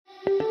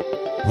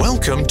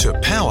Welcome to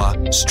Power,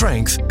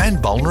 Strength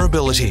and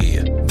Vulnerability,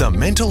 the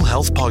Mental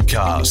Health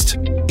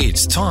Podcast.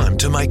 It's time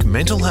to make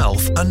mental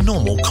health a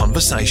normal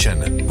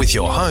conversation with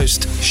your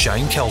host,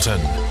 Shane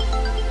Kelton.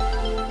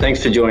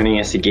 Thanks for joining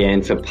us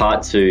again for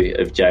part 2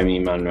 of Jamie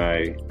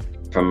Munro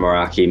from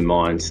Meraki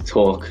Minds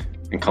talk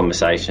and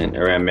conversation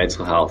around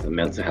mental health and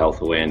mental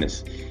health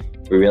awareness.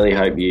 We really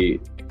hope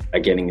you are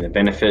getting the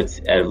benefits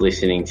out of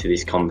listening to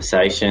this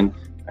conversation.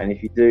 And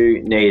if you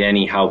do need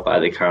any help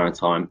at the current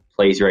time,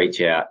 please reach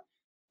out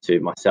to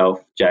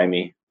myself,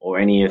 Jamie, or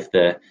any of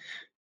the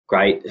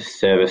great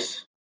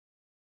services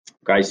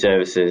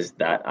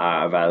that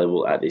are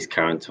available at this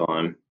current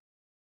time.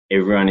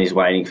 Everyone is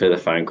waiting for the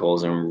phone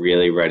calls and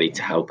really ready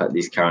to help at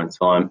this current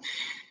time.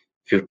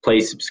 If you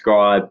please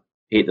subscribe,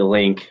 hit the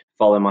link,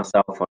 follow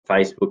myself on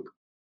Facebook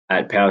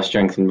at Power,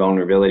 Strength and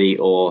Vulnerability,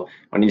 or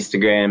on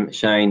Instagram,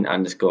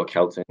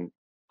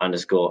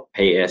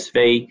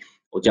 Shane_Kelton_PSV,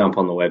 or jump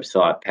on the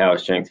website, Power,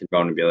 Strength and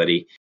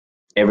Vulnerability.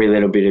 Every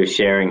little bit of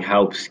sharing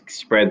helps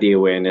spread the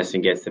awareness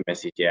and gets the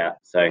message out.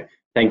 So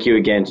thank you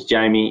again to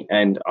Jamie,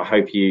 and I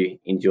hope you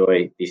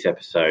enjoy this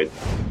episode.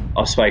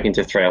 I've spoken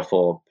to 3 or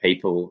 4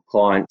 people,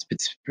 clients,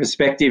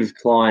 prospective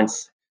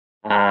clients,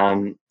 who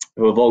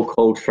have all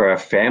called for a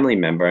family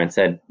member and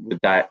said, would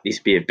this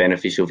be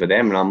beneficial for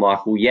them? And I'm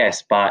like, well,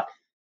 yes, but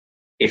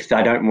if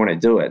they don't want to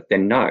do it,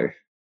 then no.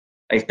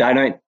 If they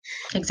don't,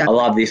 exactly. I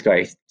love this guy.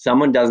 If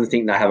someone doesn't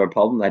think they have a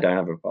problem, they don't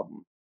have a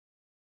problem.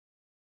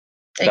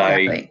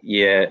 Exactly. So,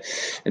 yeah,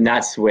 and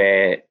that's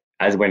where,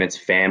 as when it's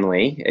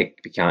family, it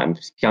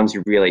becomes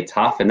really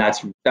tough. And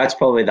that's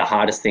probably the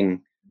hardest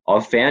thing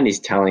I've found, is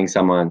telling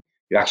someone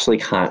you actually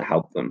can't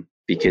help them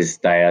because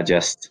they are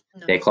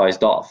they're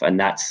closed off. And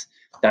that's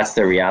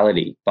the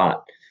reality.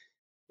 But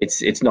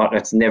it's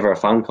never a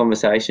fun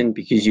conversation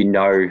because you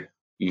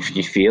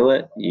feel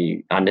it,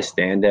 you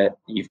understand it,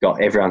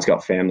 everyone's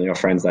got family or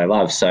friends they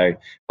love. So,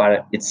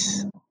 but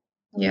it's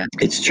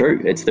true.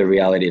 It's the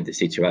reality of the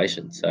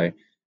situation. So,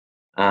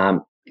 yeah,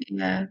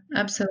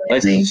 absolutely.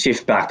 Let's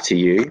shift back to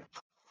you.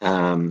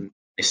 There's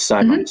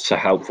so much so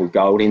helpful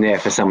gold in there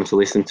for someone to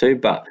listen to,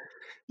 but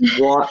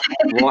what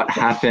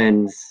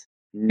happens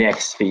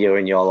next for you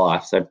in your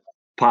life? So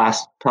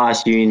past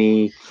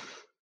uni,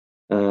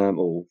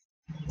 So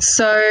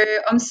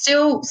I'm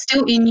still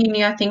in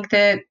uni. I think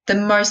that the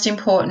most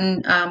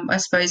important, I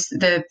suppose,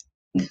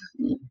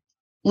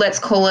 let's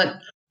call it,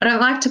 I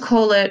don't like to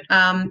call it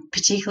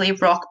particularly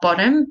rock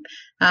bottom.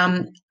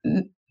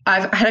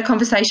 I've had a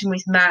conversation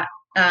with Matt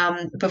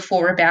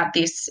before about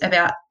this,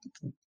 about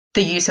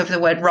the use of the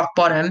word rock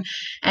bottom,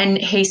 and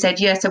he said,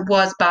 yes, it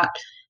was, but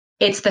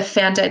it's the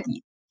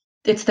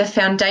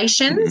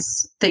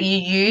foundations that you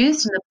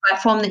used and the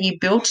platform that you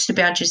built to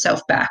bounce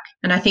yourself back.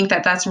 And I think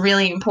that that's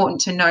really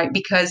important to note,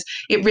 because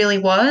it really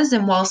was.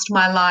 And whilst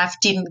my life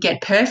didn't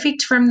get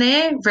perfect from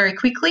there very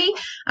quickly,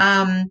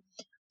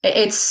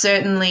 it's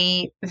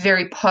certainly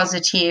very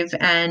positive,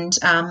 and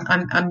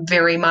I'm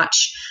very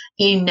much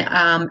in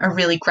a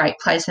really great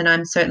place, and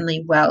I'm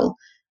certainly well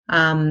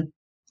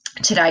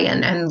today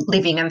and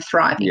living and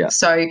thriving. Yeah.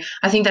 So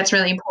I think that's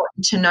really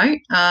important to note.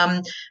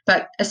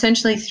 But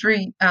essentially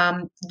through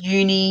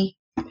uni,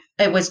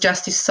 it was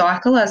just this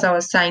cycle, as I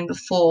was saying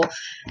before,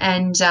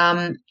 and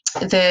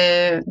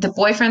the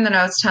boyfriend that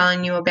I was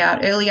telling you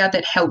about earlier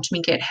that helped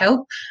me get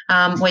help,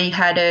 we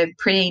had a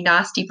pretty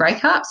nasty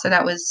breakup. So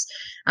that was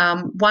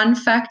one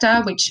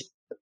factor, which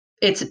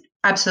it's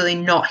absolutely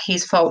not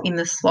his fault in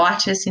the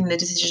slightest in the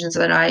decisions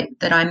that I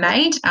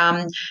made.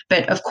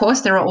 But of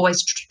course, there are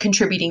always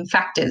contributing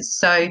factors.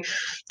 So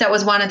that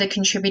was one of the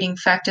contributing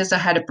factors. I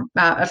had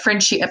a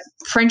friendship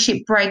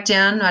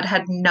breakdown. I'd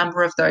had a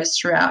number of those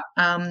throughout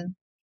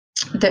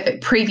the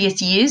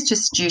previous years,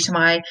 just due to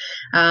my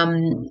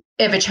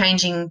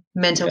ever-changing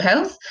mental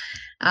health.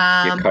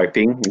 You're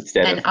coping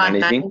instead of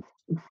managing.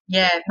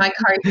 My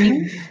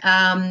coping.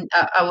 I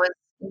was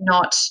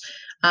not,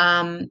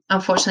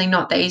 unfortunately,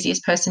 not the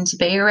easiest person to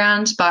be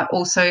around, but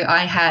also I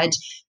had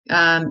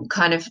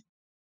kind of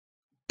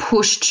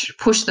pushed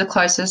the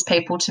closest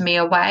people to me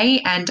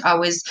away, and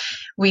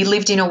we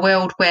lived in a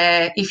world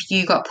where if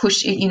you got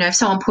pushed, if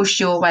someone pushed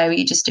you away,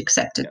 you just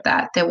accepted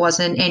that. There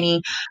wasn't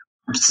any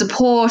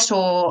support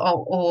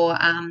or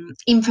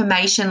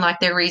information like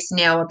there is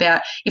now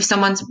about if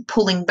someone's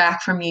pulling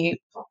back from you.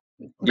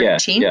 There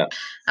wasn't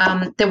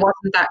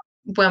that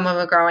when we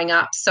were growing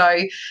up. So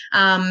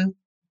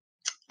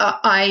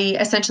I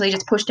essentially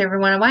just pushed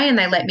everyone away, and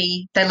they let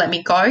me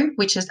go,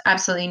 which is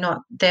absolutely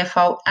not their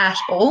fault at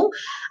all.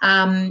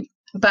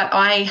 But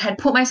I had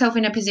put myself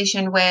in a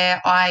position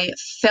where I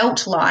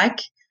felt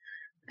like,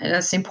 and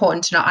it's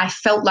important to know, I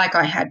felt like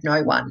I had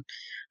no one.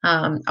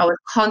 I was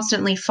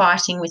constantly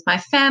fighting with my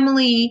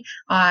family.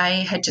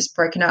 I had just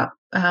broken up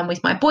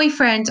with my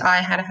boyfriend. I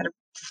had a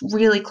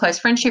really close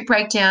friendship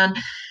breakdown,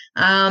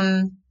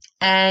 and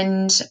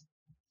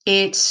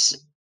it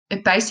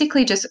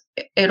basically just,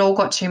 it all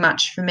got too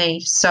much for me.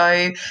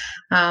 So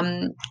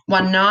one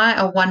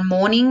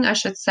morning, I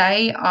should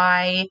say,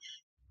 I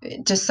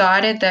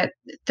decided that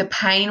the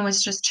pain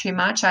was just too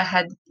much. I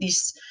had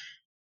this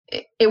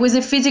it was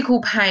a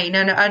physical pain,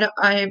 and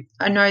I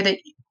know that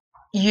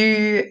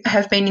you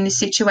have been in this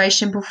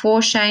situation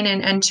before, Shane,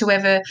 and to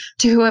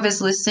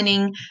whoever's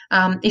listening,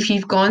 if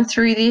you've gone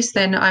through this,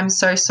 then I'm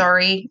so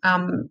sorry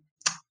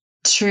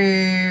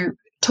to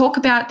talk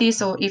about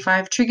this, or if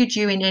I've triggered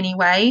you in any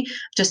way,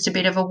 just a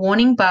bit of a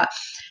warning. But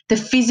the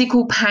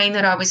physical pain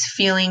that I was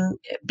feeling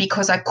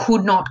because I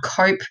could not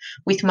cope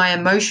with my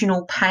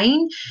emotional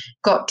pain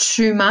got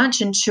too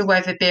much and too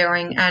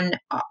overbearing, and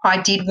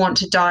I did want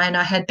to die, and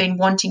I had been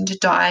wanting to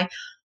die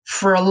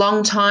for a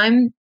long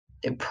time,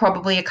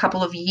 probably a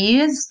couple of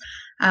years,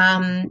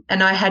 and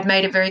I had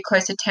made a very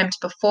close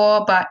attempt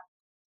before, but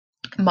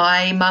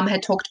my mum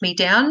had talked me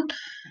down,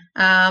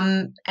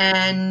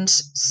 and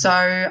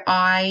so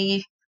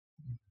I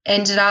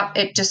ended up,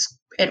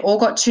 it all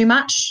got too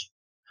much.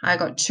 I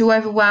got too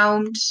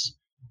overwhelmed,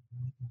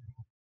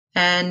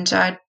 and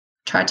I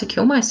tried to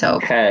kill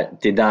myself.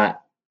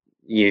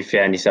 You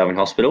found yourself in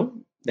hospital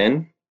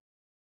then?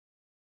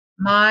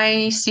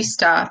 My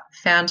sister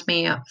found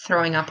me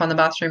throwing up on the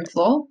bathroom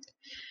floor,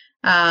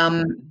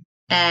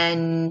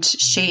 and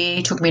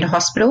she took me to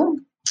hospital.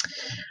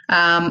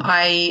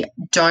 I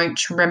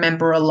don't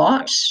remember a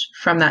lot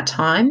from that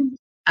time,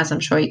 as I'm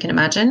sure you can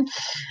imagine.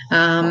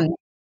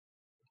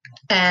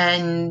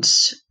 And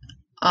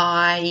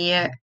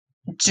I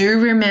do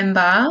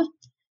remember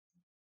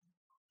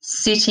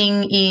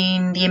sitting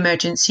in the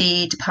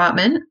emergency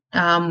department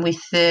with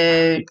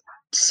the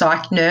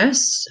psych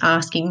nurse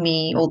asking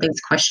me all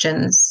these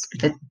questions,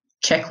 the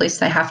checklist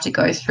they have to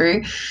go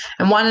through.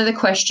 And one of the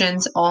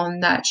questions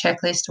on that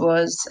checklist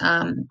was,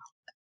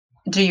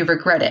 do you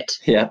regret it?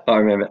 Yeah, I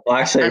remember.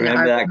 I actually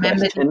remember that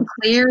question.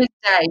 Clear as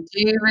day.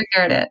 Do you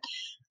regret it?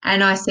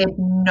 And I said,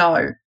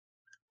 no.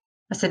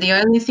 I said, the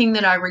only thing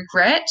that I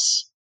regret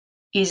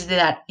is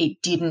that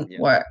it didn't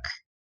work.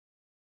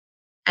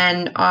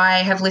 And I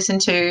have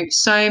listened to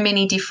so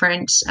many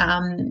different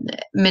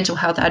mental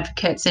health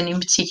advocates, and in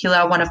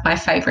particular, one of my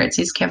favourites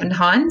is Kevin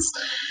Hines,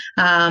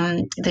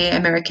 the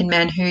American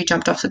man who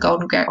jumped off the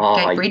Golden Gate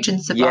Bridge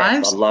and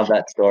survived. Yes, I love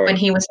that story. When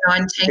he was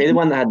 19. He's the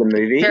one that had the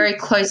movie? Very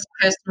close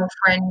personal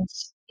friend.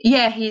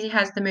 Yeah, he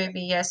has the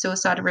movie,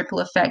 Suicide: A Ripple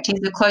Effect.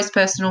 He's a close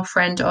personal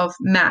friend of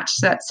Matt.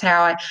 That's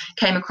how I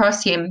came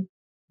across him.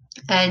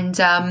 And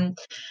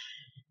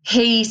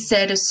he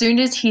said as soon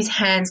as his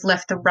hands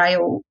left the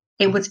rail,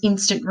 it was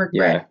instant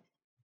regret.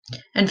 Yeah.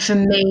 And for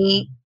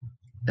me,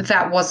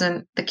 that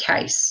wasn't the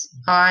case.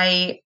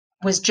 I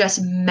was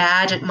just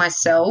mad at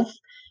myself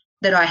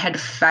that I had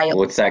failed.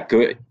 What's that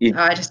good?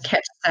 I just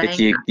kept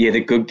saying the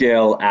good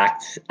girl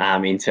act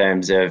in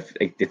terms of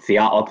it's the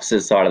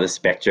opposite side of the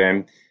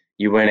spectrum.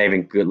 You weren't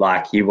even good.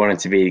 Like, you wanted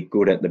to be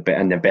good at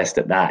and the best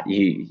at that.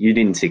 You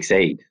didn't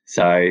succeed.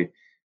 So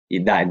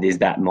there's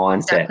that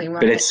mindset. Exactly right.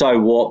 But it's so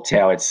warped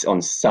how it's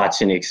on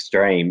such an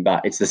extreme,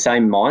 but it's the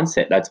same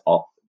mindset that's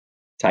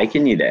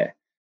taken you there.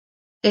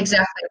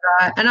 Exactly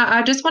right. And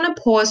I just want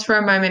to pause for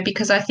a moment,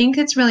 because I think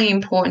it's really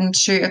important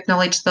to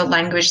acknowledge the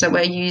language that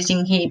we're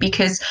using here,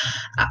 because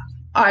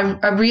I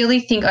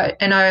really think,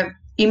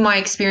 in my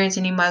experience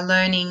and in my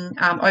learning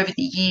over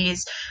the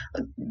years,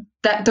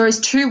 that those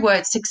two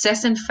words,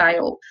 success and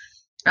fail,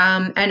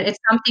 and it's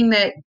something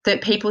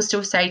that people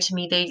still say to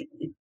me,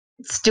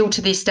 still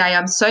to this day,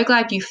 I'm so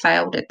glad you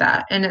failed at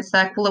that. And it's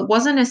like, well, it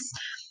wasn't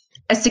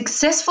a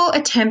successful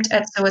attempt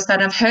at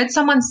suicide. I've heard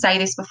someone say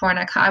this before,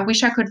 and I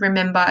wish I could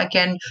remember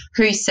again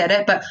who said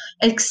it, but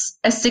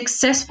a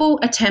successful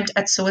attempt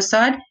at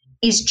suicide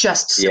is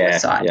just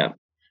suicide. Yeah.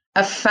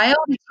 A failed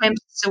attempt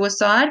at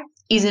suicide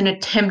is an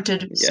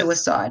attempted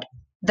suicide.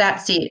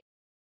 That's it.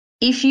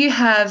 If you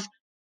have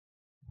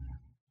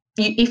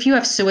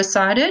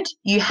suicided,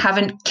 you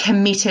haven't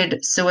committed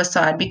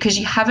suicide, because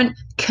you haven't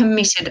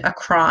committed a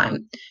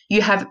crime.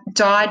 You have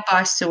died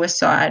by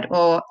suicide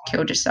or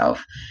killed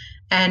yourself.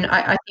 And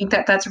I think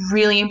that that's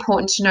really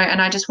important to know.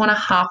 And I just want to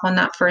harp on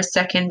that for a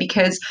second,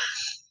 because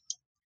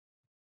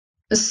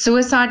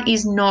suicide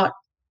is not,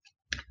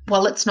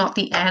 well, it's not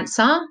the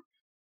answer.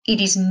 It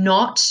is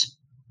not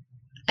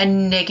a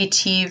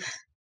negative,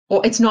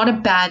 or it's not a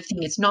bad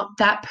thing. It's not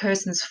that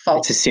person's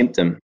fault. It's a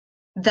symptom.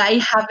 They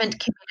haven't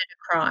committed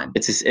a crime.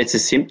 It's a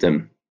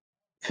symptom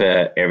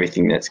for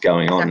everything that's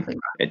going on. Exactly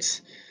right.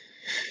 It's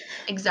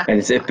exactly,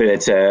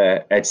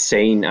 and it's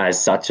seen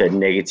as such a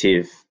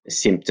negative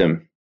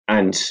symptom.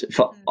 And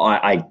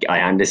I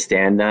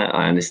understand that.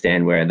 I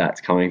understand where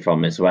that's coming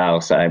from as well.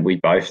 So we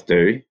both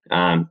do.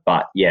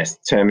 But yes,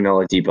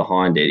 terminology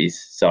behind it is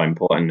so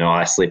important.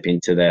 I slip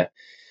into the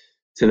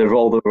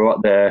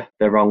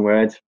wrong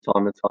words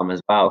time to time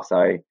as well.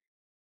 So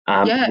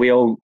we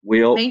all.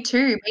 Me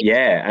too.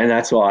 Yeah, and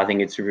that's why I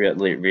think it's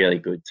really, really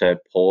good to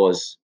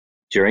pause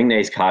during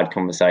these hard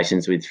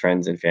conversations with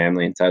friends and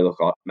family and say, look,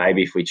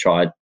 maybe if we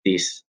tried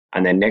this,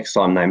 and then next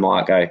time they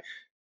might go,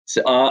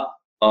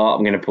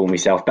 I'm going to pull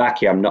myself back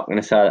here. I'm not going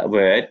to say that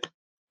word,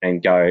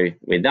 and go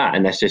with that.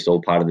 And that's just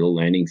all part of the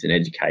learnings and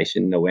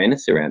education and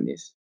awareness around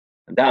this.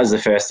 And that was the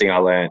first thing I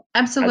learned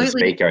as a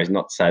speaker, is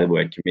not to say the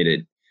word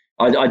committed.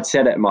 I'd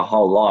said it my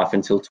whole life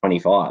until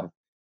 25.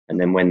 And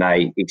then when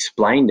they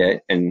explained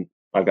it and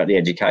I got the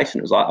education.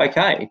 It was like,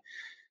 okay,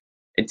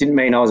 it didn't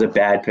mean I was a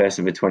bad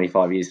person for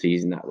 25 years for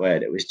using that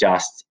word. It was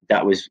just,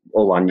 that was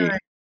all I knew. No.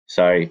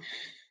 So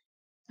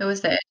It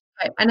was there.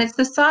 And it's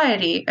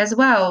society as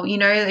well.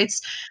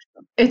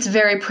 It's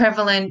very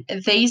prevalent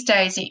these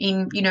days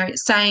in,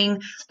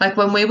 saying, like,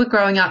 when we were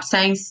growing up,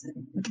 saying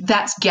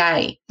that's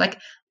gay, like,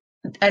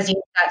 as in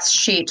that's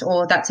shit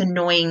or that's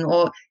annoying,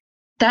 or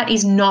that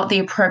is not the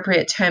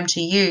appropriate term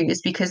to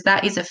use, because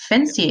that is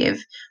offensive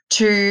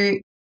to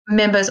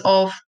members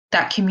of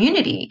that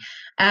community.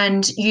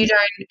 And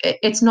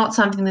it's not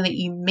something that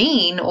you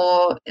mean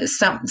or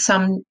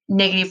some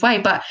negative way,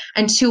 but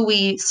until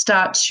we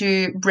start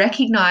to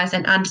recognize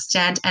and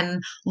understand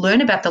and learn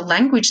about the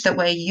language that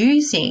we're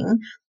using,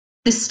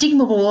 the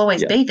stigma will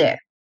always be there.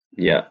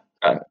 Yeah.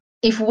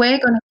 If we're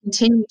going to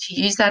continue to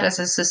use that as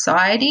a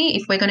society,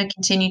 if we're going to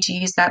continue to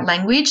use that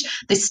language,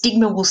 the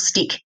stigma will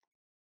stick.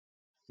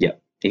 Yeah,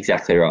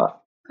 exactly right.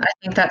 I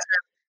think that's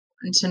really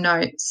important to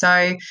note.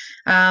 So,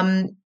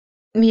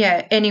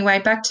 anyway,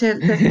 back to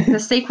the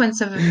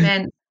sequence of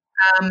events.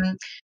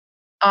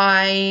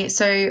 I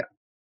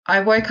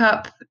woke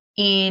up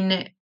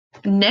in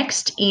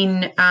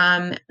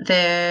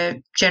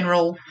the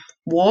general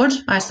ward,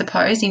 I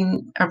suppose,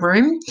 in a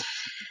room,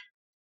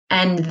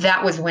 and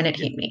that was when it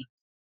hit me.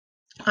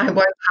 I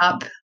woke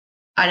up,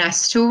 and I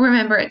still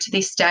remember it to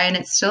this day, and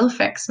it still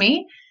affects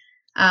me.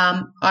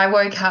 I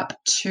woke up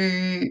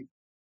to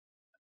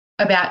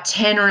about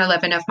 10 or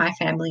 11 of my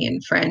family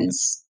and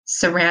friends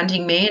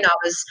surrounding me, and I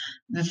was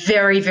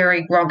very,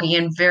 very groggy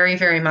and very,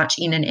 very much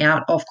in and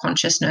out of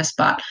consciousness.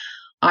 But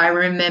I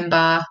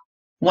remember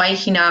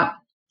waking up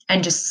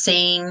and just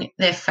seeing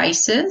their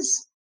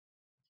faces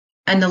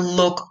and the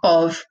look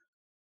of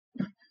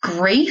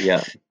grief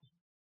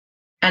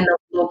and the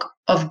look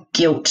of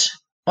guilt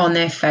on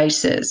their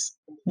faces.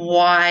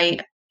 Why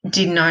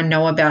didn't I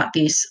know about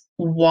this?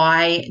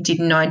 Why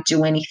didn't I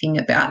do anything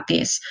about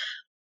this?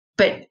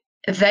 But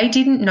they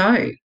didn't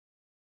know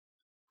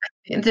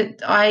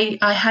that I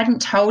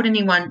hadn't told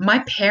anyone. My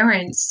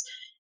parents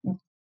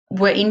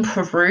were in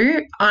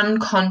Peru,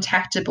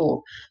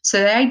 uncontactable.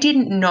 So they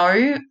didn't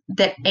know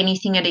that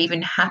anything had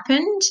even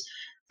happened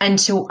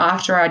until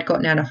after I'd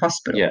gotten out of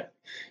hospital. Yeah.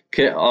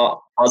 I'd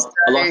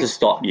like to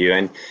stop you.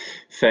 And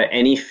for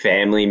any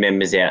family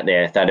members out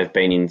there that have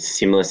been in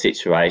similar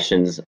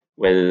situations,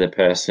 whether the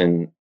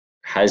person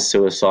has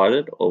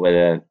suicided or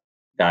whether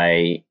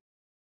they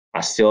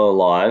are still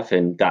alive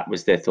and that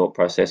was their thought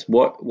process,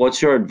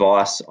 what's your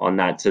advice on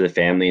that to the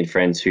family and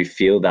friends who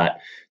feel that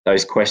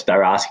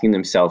they're asking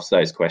themselves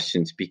those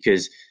questions?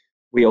 Because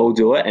we all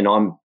do it, and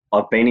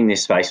I've been in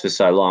this space for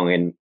so long,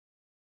 and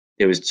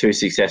there was two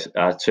suicides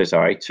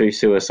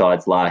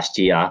last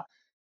year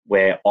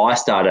where I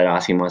started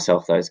asking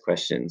myself those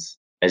questions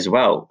as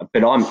well.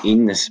 But I'm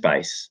in the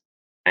space,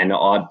 and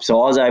I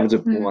was able to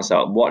pull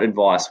myself. What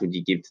advice would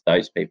you give to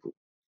those people?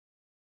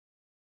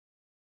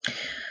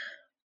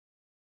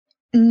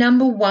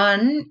 Number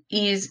one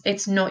is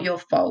it's not your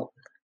fault.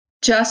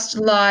 Just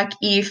like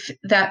if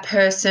that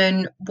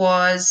person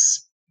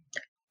was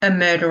a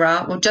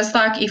murderer, or just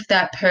like if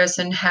that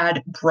person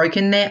had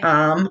broken their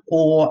arm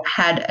or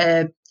had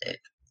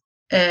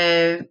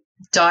a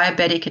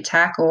diabetic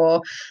attack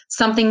or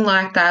something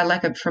like that,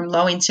 like from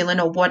low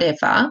insulin or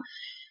whatever,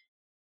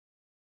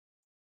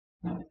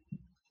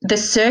 the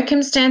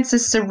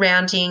circumstances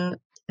surrounding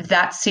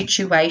that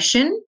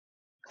situation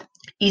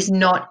is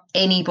not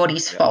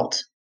anybody's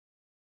fault.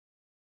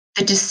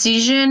 The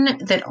decision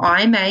that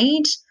I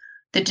made,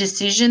 the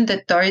decision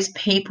that those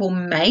people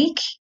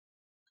make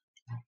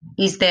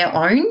is their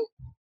own.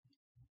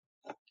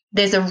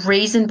 There's a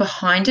reason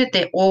behind it.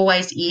 There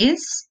always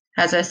is.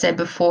 As I said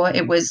before,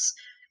 it was,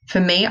 for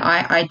me,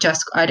 I'd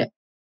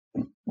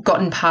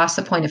gotten past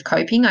the point of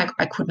coping.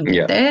 I couldn't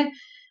get there.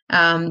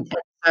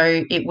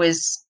 So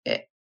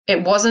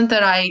it wasn't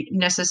that I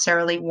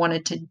necessarily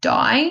wanted to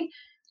die.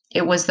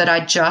 It was that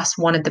I just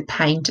wanted the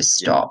pain to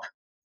stop.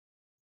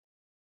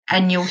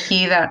 And you'll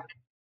hear that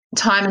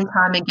time and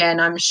time again,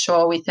 I'm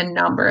sure, with a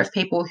number of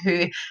people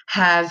who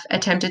have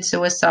attempted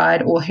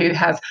suicide or who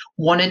have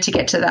wanted to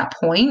get to that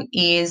point,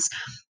 is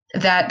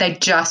that they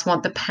just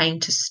want the pain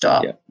to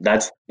stop. Yeah,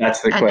 that's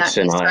the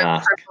question I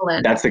ask.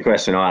 That's the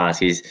question I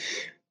ask is,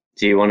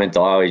 do you want to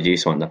die or do you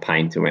just want the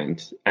pain to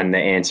end? And the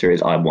answer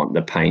is, I want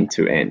the pain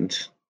to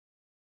end.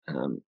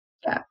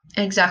 Yeah,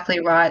 exactly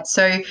right.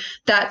 So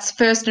that's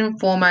first and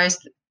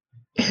foremost.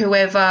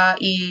 Whoever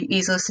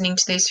is listening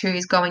to this, who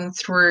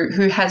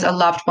has a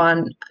loved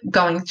one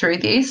going through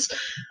this,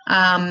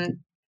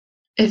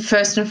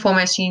 first and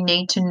foremost, you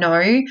need to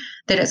know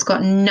that it's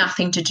got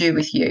nothing to do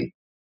with you.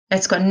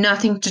 It's got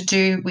nothing to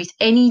do with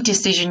any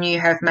decision you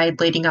have made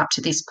leading up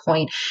to this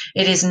point.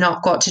 It has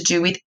not got to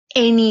do with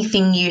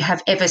anything you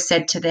have ever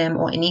said to them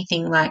or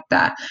anything like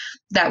that.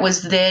 That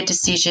was their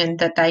decision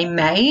that they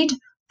made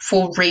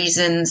for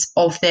reasons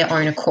of their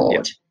own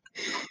accord.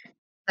 Yep.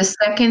 The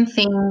second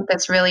thing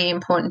that's really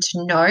important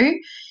to know,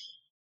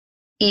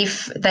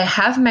 if they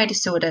have made a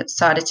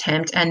suicide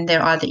attempt and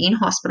they're either in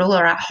hospital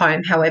or at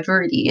home,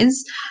 however it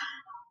is,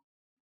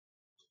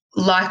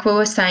 like we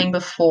were saying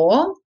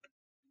before,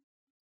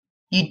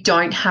 you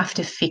don't have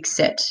to fix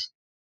it.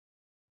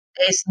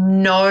 There's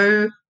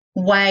no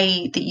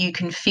way that you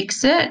can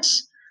fix it.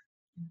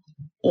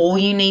 All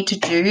you need to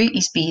do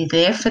is be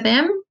there for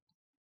them,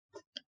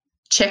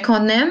 check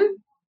on them,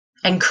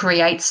 and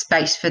create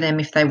space for them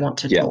if they want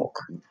to talk.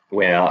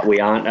 Well, we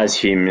aren't, as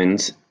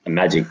humans,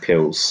 magic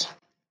pills.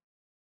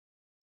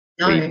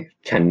 No. We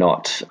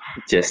cannot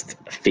just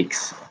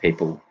fix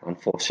people,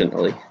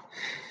 unfortunately.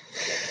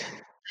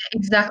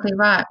 Exactly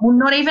right. Well,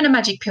 not even a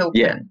magic pill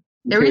can.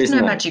 There is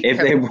no magic pill. If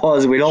there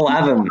was, we'd all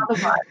have them.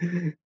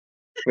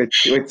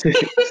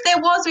 If there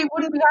was, we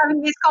wouldn't be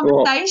having this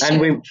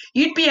conversation.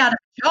 You'd be out of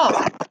a job.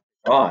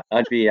 Right.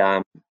 I'd be,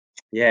 I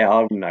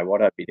don't know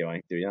what I'd be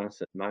doing, to be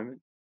honest, at the moment.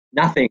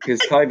 Nothing, because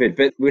COVID,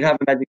 but we'd have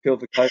a magic pill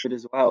for COVID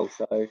as well.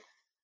 So,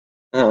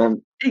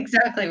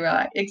 Exactly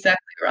right.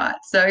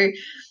 So,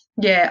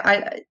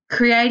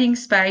 creating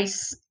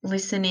space,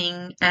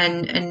 listening,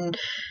 and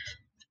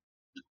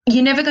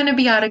you're never going to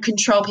be able to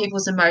control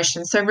people's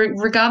emotions. So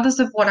regardless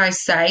of what I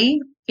say,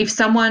 if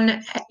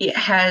someone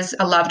has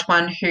a loved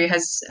one who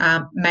has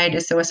made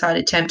a suicide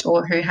attempt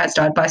or who has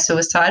died by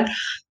suicide,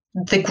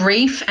 the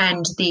grief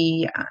and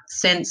the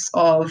sense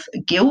of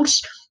guilt,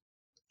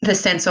 the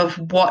sense of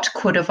what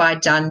could have I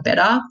done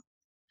better,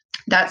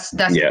 that's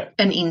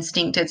an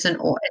instinct. It's an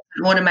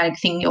automatic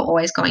thing. You're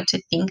always going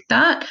to think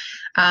that.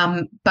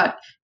 But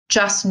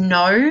just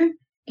know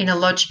in a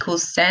logical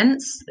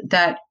sense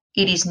that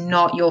it is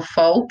not your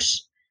fault.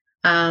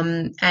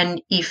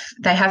 And if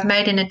they have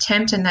made an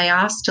attempt and they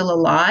are still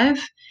alive,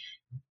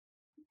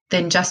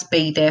 then just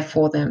be there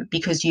for them,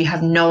 because you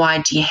have no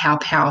idea how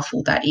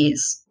powerful that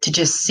is, to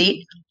just sit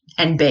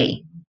and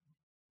be.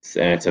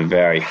 And it's a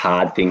very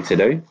hard thing to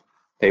do.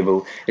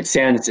 People, it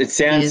sounds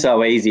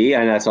so easy,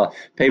 and that's like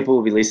people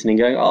will be listening,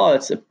 going, "Oh,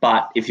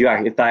 but if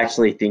they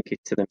actually think it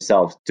to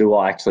themselves, do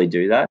I actually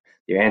do that?"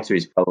 Your answer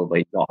is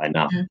probably not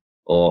enough,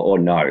 or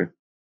no,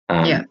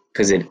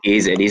 because it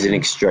is an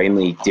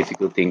extremely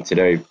difficult thing to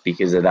do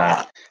because of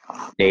that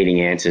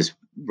needing answers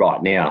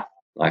right now.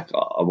 Like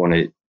I want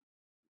to,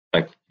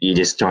 like you're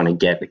just trying to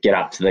get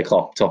up to the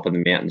top of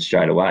the mountain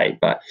straight away,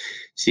 but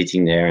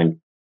sitting there and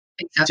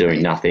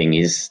doing nothing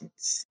is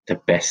the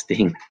best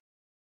thing.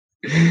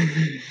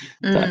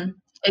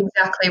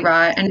 Exactly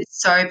right, and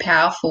it's so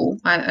powerful.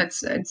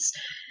 It's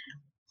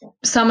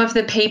some of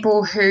the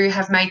people who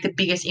have made the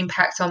biggest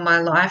impacts on my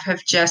life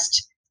have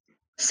just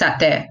sat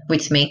there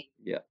with me.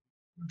 Yeah,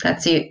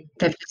 that's it.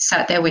 They've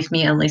sat there with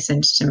me and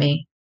listened to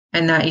me,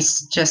 and that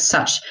is just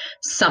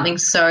something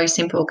so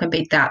simple can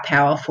be that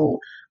powerful,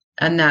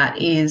 and that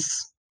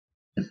is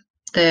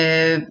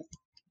I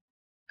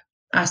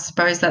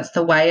suppose that's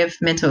the way of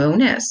mental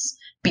illness,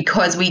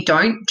 because we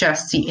don't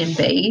just sit and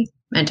be.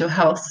 Mental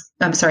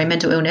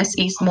illness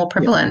is more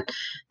prevalent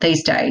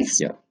these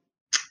days. Yeah.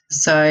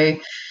 So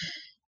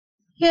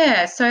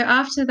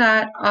after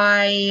that,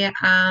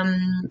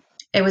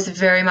 it was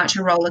very much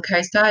a roller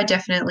coaster.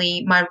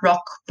 My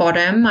rock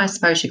bottom, I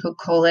suppose you could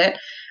call it.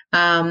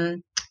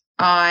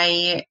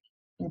 I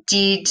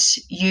did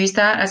use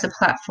that as a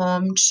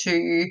platform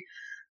to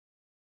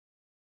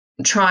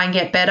try and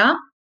get better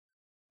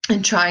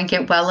and try and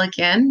get well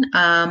again.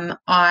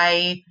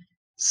 I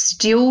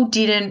still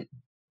didn't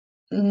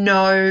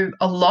know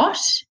a lot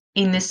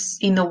in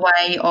the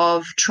way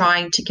of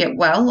trying to get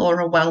well, or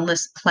a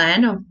wellness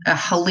plan, a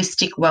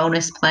holistic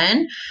wellness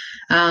plan.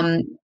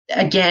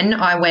 Again,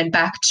 I went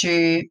back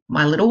to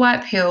my little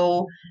white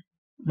pill,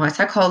 my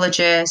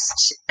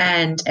psychologist,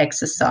 and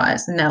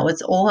exercise, and that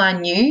was all I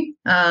knew.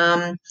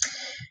 And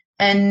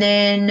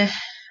then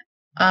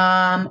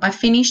I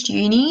finished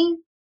uni,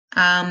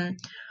 and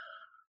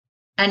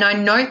I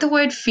note the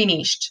word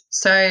finished.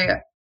 So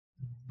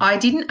I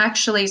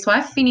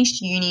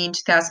finished uni in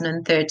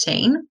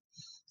 2013.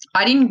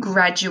 I didn't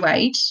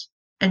graduate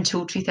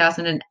until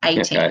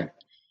 2018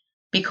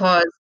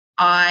 because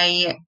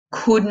I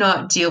could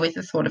not deal with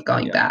the thought of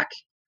going back.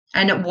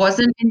 And it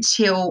wasn't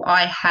until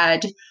I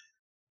had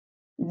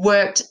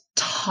worked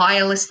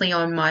tirelessly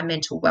on my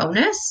mental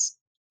wellness,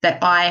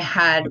 that I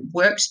had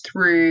worked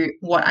through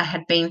what I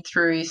had been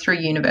through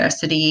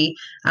university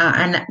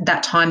and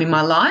that time in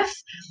my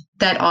life,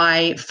 that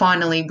I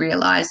finally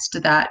realized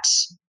that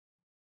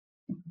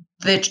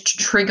the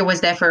trigger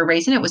was there for a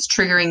reason. It was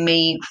triggering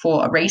me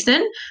for a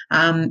reason,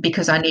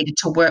 because I needed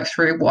to work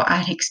through what I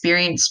had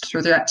experienced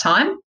through that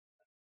time.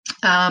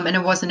 And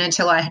it wasn't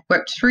until I had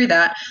worked through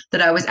that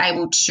I was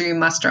able to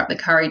muster up the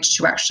courage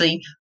to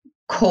actually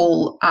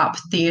call up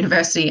the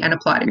university and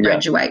apply to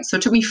graduate. So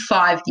it took me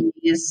 5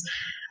 years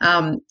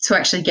to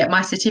actually get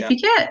my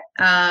certificate.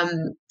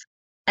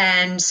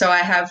 And so I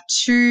have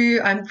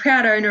I'm a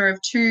proud owner of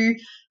 2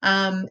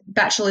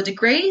 bachelor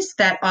degrees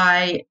that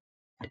I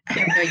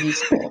have no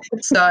use for.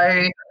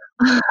 So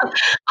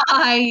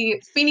I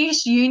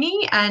finished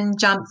uni and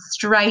jumped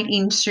straight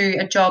into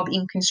a job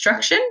in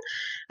construction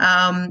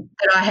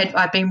that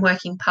I've been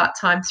working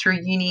part-time through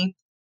uni,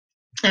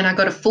 and I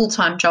got a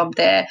full-time job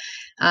there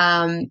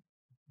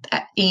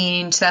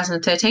in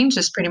 2013,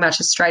 just pretty much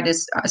as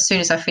soon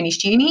as I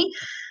finished uni.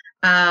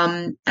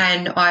 and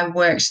I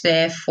worked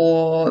there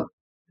for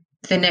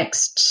the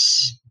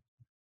next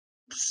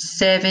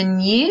 7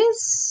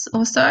 years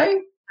or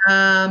so.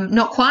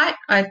 Not quite.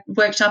 I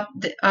worked up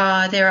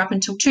there up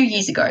until 2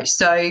 years ago.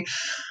 So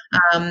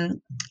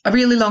a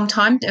really long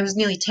time. It was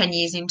nearly 10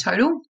 years in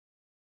total.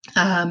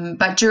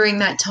 But during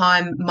that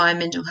time, my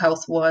mental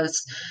health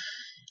was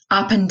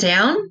up and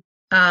down.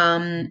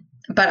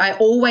 But I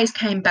always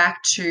came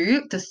back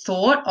to the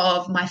thought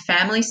of my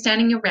family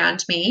standing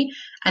around me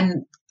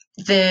and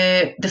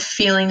the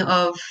feeling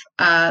of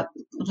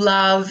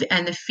love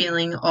and the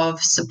feeling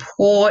of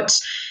support.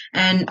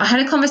 And I had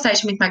a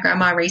conversation with my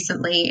grandma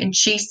recently, and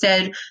she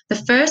said the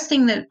first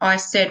thing that I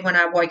said when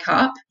I woke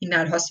up in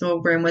that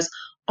hospital room was,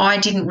 I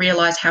didn't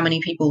realize how many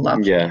people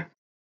loved me. Yeah.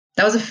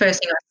 That was the first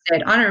thing I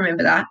said. I don't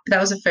remember that, but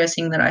that was the first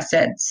thing that I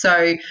said.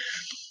 So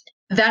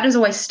that has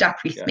always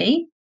stuck with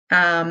me,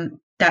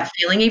 that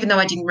feeling, even though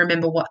I didn't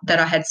remember that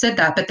I had said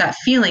that, but that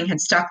feeling had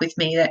stuck with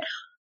me, that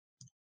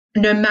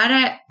no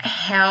matter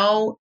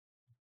how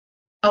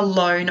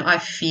alone I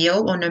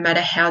feel or no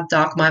matter how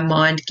dark my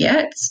mind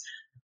gets,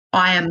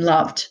 I am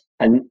loved.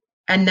 And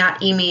that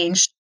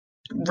image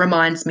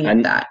reminds me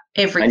of that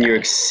every day. And you're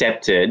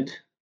accepted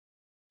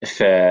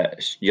for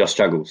your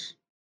struggles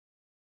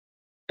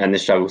and the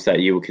struggles that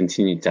you will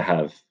continue to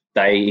have.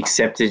 They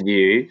accepted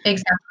you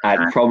at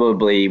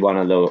probably one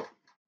of the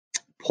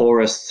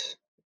poorest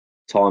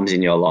times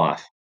in your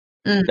life.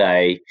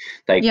 They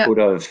could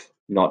have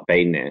not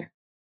been there,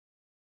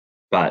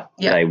 but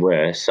they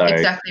were. So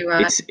exactly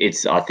right.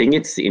 It's I think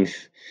it's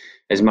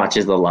as much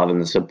as the love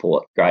and the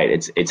support,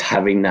 great. It's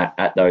having that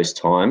at those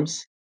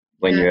times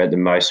when you're at the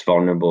most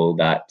vulnerable,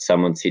 that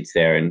someone sits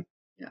there, and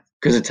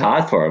because it's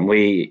hard for them.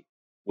 We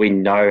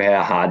know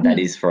how hard that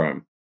is for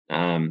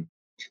them.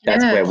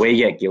 That's where we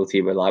get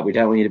guilty. We're like, we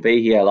don't want you to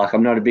be here. Like,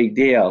 I'm not a big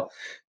deal.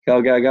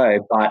 Go.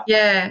 But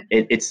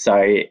that's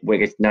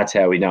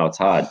how we know it's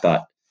hard.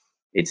 But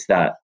it's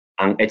that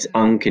it's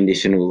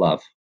unconditional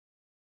love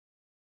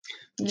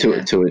to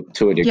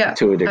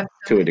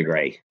a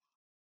degree.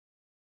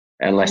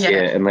 Unless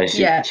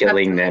you're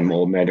killing them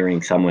or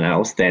murdering someone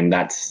else, then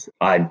that's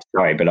I'm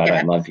sorry, but I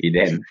don't love you.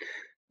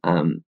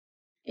 Then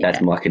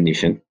that's my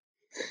condition.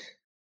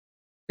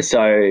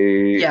 So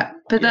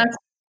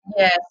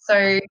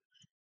so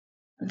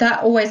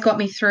that always got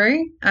me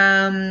through,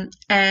 and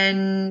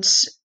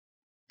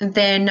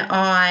then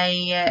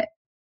I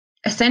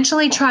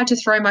essentially tried to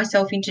throw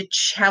myself into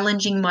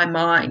challenging my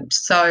mind.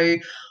 So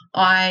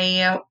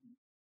I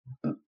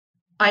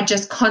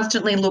just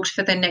constantly looked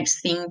for the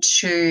next thing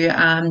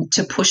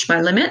to push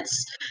my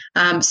limits.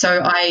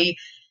 So I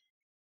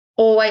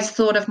always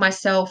thought of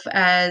myself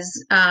as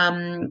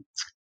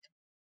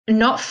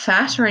not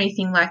fat or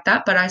anything like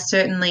that, but I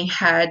certainly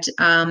had,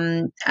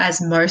 as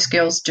most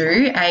girls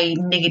do, a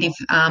negative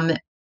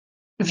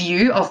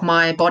view of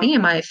my body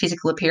and my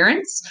physical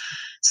appearance.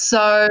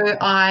 So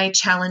I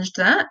challenged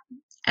that,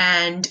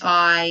 and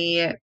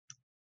I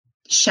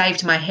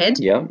shaved my head.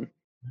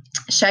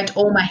 Shaved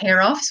all my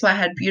hair off. So I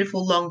had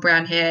beautiful long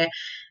brown hair,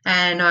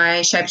 and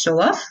I shaved it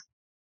all off,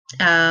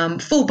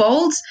 full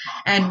bald,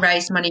 and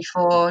raised money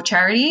for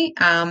charity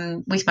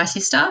with my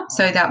sister.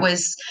 So that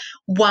was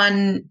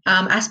one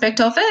aspect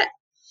of it.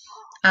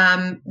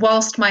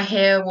 Whilst my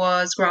hair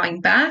was growing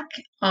back,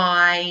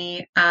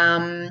 I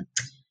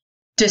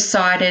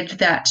decided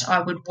that I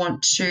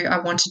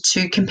wanted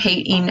to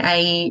compete in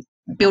a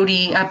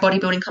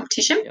bodybuilding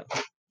competition.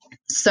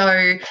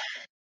 So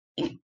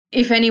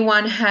if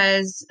anyone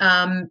has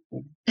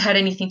had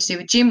anything to do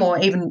with gym, or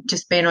even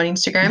just been on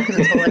Instagram, because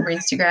it's all over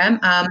Instagram,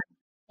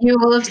 you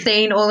will have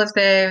seen all of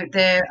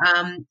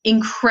the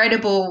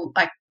incredible,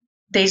 like,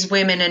 these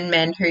women and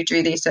men who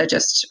do this are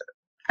just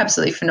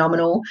absolutely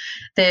phenomenal.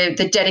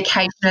 The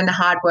dedication and the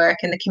hard work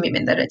and the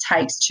commitment that it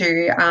takes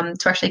to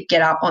actually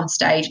get up on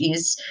stage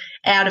is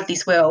out of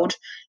this world.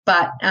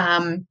 But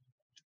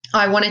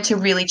I wanted to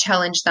really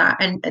challenge that,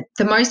 and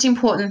the most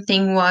important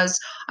thing was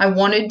I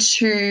wanted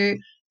to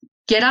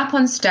get up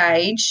on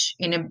stage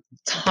in a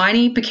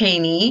tiny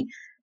bikini,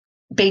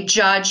 be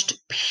judged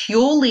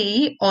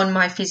purely on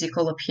my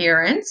physical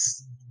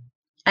appearance,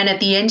 and at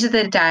the end of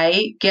the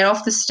day, get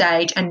off the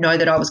stage and know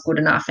that I was good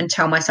enough and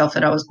tell myself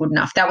that I was good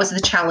enough. That was the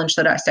challenge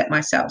that I set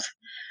myself.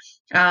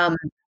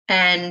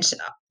 And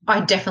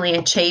I definitely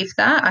achieved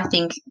that. I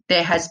think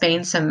there has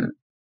been some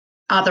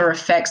other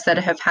effects that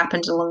have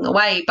happened along the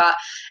way, but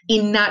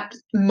in that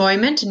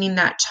moment and in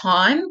that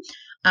time,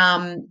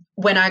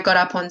 when I got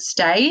up on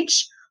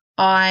stage,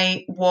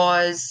 I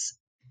was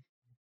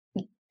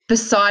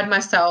beside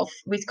myself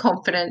with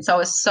confidence. I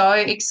was so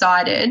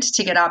excited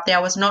to get up there.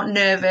 I was not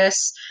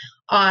nervous.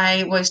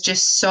 I was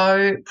just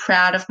so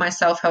proud of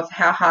myself, of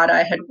how hard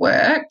I had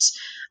worked,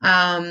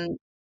 and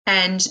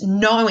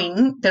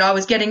knowing that I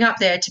was getting up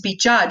there to be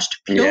judged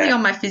purely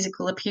on my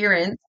physical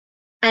appearance,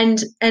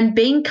 and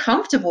being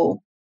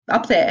comfortable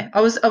up there.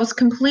 I was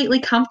completely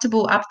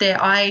comfortable up there.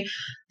 I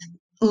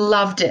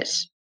loved it.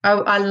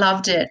 I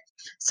loved it.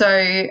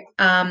 So,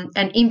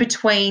 and in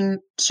between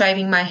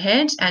shaving my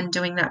head and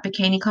doing that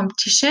bikini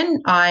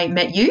competition, I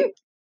met you.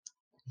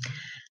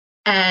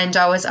 and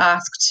I was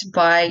asked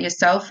by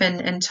yourself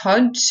and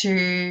Todd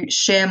to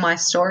share my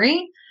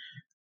story,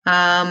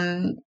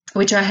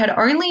 which I had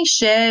only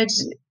shared,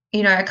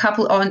 a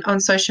couple on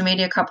social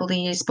media a couple of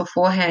years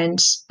beforehand.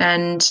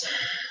 And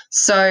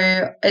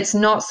so it's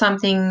not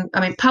something,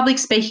 public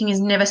speaking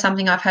is never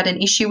something I've had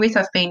an issue with.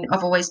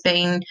 I've always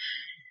been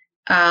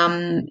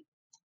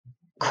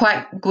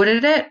quite good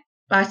at it,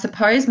 I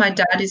suppose. My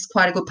dad is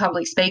quite a good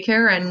public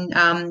speaker and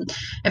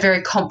a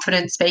very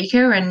confident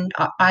speaker, and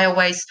I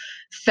always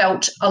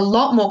felt a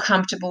lot more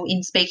comfortable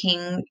in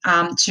speaking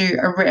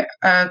to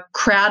a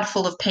crowd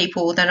full of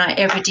people than I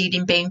ever did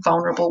in being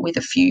vulnerable with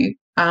a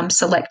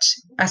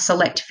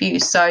select few.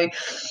 So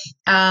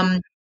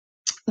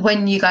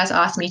when you guys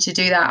asked me to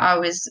do that, I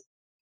was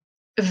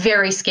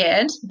very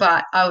scared,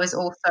 but I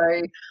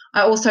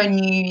also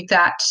knew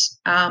that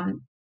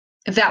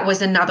that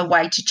was another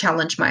way to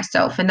challenge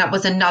myself, and that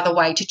was another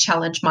way to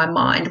challenge my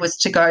mind, was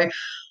to go,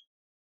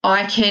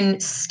 I can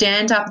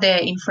stand up there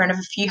in front of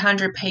a few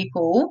hundred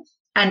people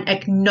and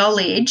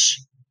acknowledge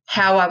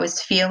how I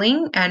was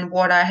feeling and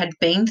what I had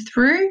been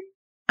through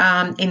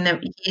in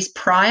the years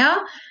prior.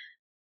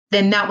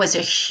 Then that was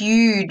a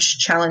huge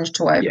challenge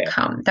to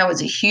overcome. Yeah. That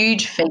was a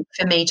huge feat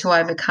for me to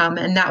overcome,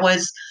 and that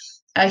was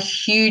a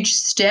huge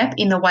step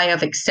in the way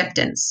of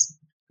acceptance.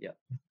 Yeah.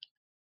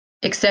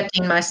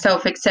 Accepting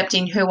myself,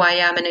 accepting who I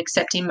am, and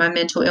accepting my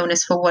mental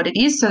illness for what it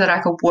is, so that I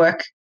could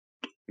work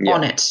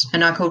on it,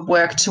 and I could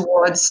work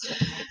towards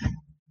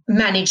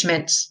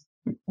management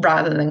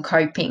rather than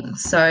coping.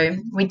 So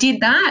we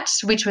did that,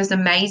 which was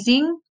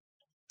amazing.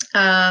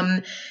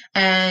 And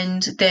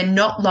then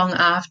not long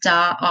after,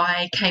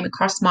 I came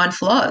across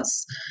Mindful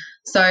Oz.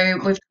 So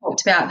we've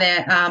talked about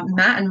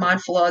Matt and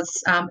Mindful Oz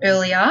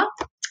earlier,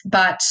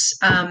 but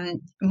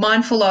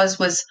Mindful Oz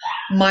was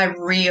my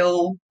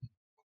real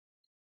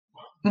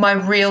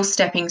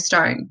stepping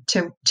stone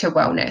to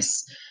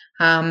wellness.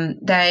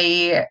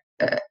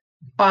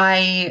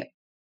 I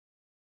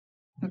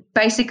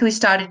basically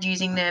started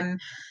using them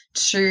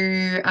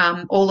to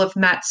all of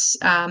Matt's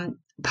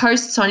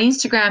posts on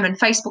Instagram and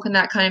Facebook and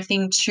that kind of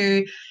thing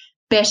to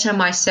better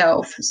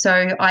myself.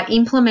 So I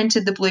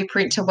implemented the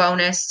Blueprint to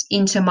Wellness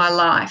into my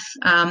life.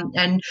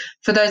 And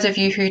for those of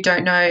you who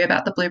don't know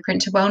about the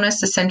Blueprint to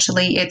Wellness,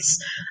 essentially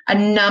it's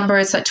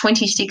like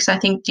 26, I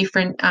think,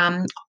 different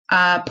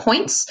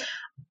points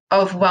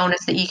of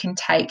wellness that you can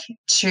take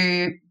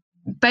to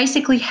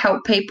basically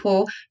help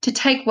people to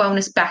take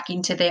wellness back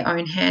into their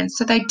own hands,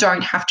 so they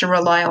don't have to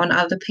rely on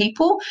other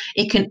people.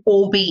 It can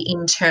all be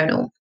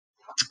internal.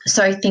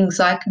 So things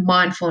like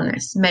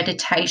mindfulness,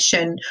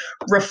 meditation,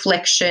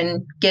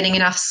 reflection, getting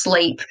enough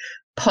sleep,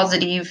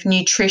 positive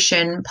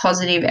nutrition,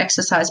 positive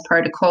exercise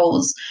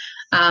protocols,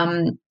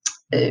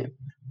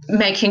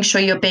 making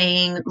sure you're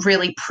being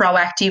really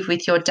proactive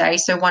with your day.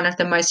 So one of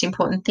the most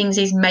important things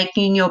is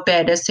making your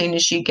bed as soon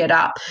as you get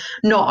up,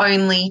 not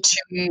only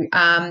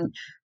to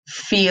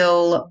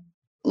feel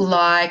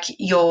like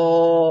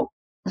your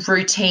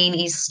routine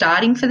is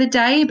starting for the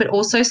day, but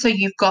also so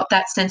you've got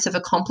that sense of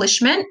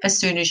accomplishment as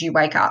soon as you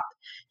wake up.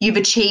 You've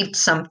achieved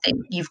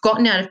something. You've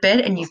gotten out of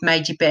bed and you've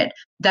made your bed.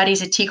 That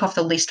is a tick off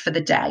the list for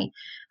the day.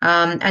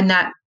 And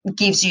that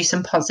gives you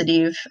some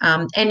positive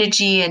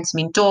energy and some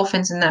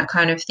endorphins and that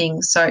kind of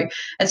thing. So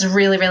it's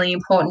really, really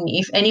important.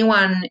 If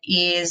anyone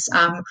is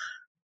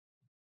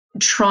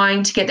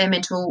trying to get their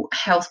mental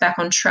health back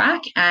on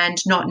track and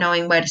not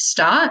knowing where to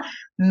start,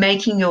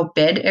 making your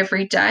bed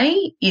every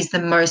day is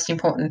the most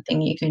important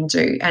thing you can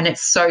do. And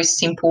it's so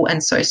simple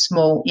and so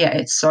small. Yeah,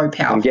 it's so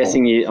powerful. I'm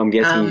guessing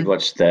you've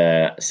watched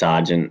the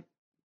Sergeant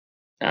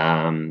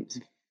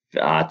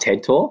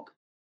TED Talk.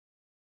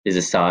 There's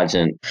a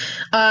sergeant.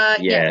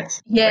 He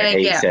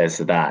says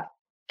that.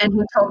 And he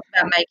talks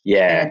about making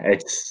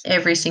it's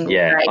every single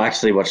day. I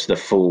actually watched the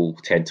full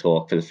TED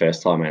Talk for the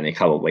first time only a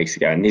couple of weeks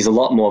ago, and there's a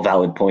lot more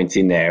valid points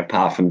in there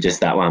apart from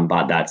just that one.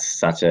 But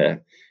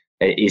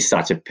it is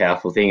such a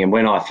powerful thing. And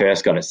when I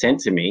first got it sent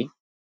to me,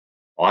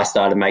 I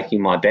started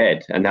making my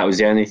bed, and that was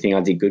the only thing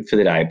I did good for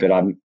the day. But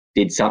I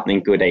did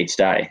something good each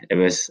day. It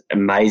was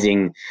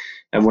amazing.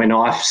 And when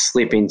I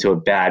slip into a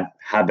bad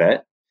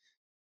habit,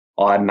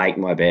 I make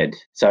my bed.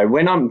 So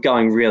when I'm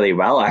going really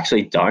well, I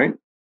actually don't.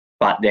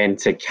 But then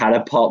to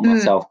catapult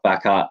myself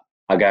back up,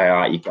 I go,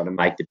 all right, you've got to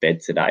make the bed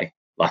today.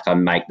 Like I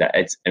make that.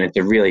 It's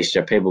a really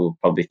people are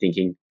probably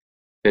thinking,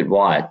 but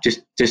why?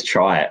 Just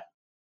try it.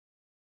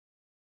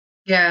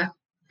 Yeah,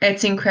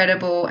 it's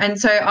incredible. And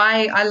so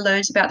I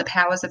learned about the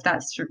powers of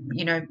that,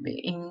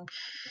 in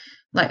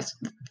like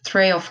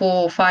 3 or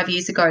 4 or 5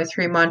 years ago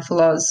through Mindful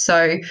Oz.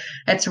 So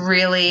it's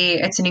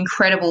an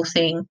incredible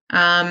thing.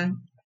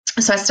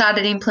 So I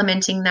started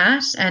implementing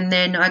that, and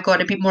then I got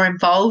a bit more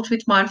involved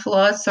with Mindful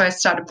Oz. So I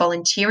started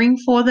volunteering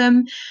for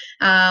them,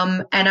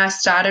 and I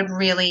started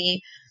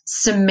really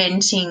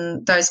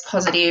cementing those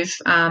positive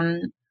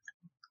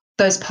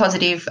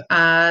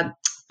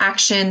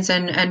actions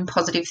and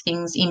positive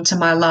things into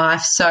my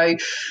life. So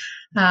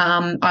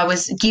I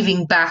was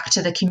giving back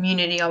to the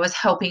community. I was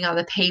helping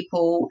other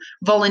people.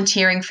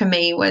 Volunteering for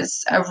me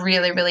was a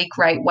really, really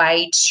great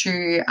way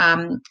to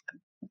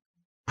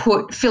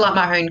fill up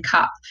my own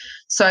cup.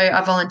 So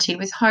I volunteered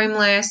with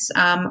homeless.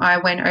 I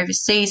went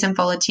overseas and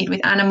volunteered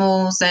with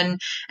animals, and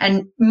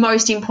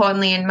most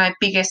importantly, and my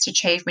biggest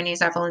achievement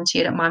is I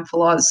volunteered at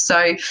Mindful Oz.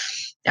 So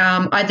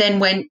I then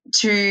went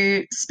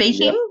to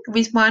speaking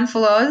with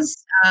Mindful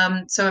Oz.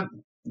 So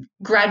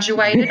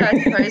graduated,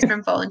 I suppose,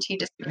 from volunteer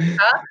to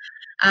speaker.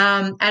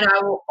 And I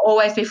will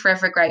always be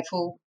forever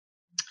grateful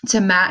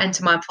to Matt and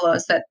to Mindful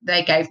Oz that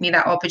they gave me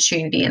that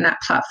opportunity and that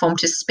platform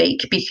to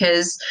speak,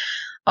 because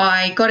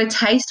I got a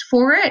taste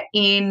for it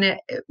in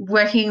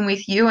working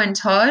with you and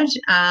Todd,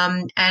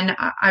 and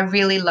I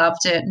really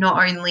loved it.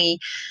 Not only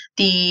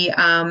the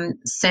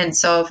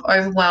sense of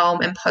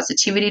overwhelm and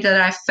positivity that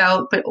I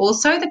felt, but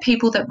also the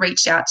people that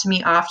reached out to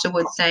me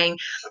afterwards saying,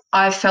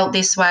 I felt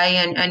this way,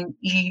 and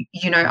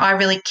you know, I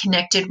really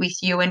connected with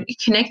you. And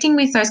connecting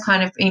with those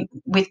kind of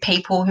with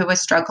people who are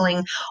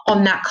struggling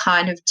on that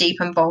kind of deep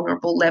and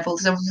vulnerable level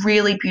is a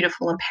really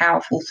beautiful and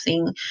powerful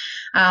thing.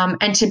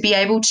 And to be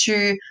able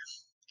to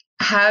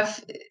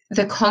have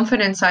the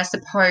confidence, I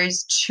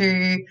suppose,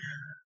 to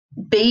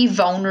be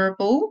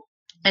vulnerable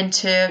and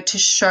to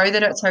show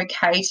that it's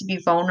okay to be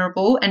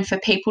vulnerable, and for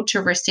people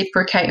to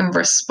reciprocate and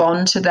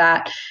respond to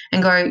that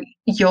and go,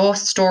 your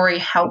story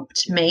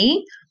helped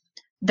me,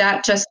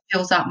 that just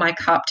fills up my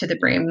cup to the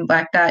brim.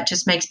 Like, that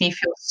just makes me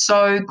feel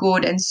so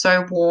good and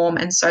so warm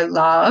and so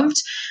loved.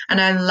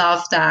 And I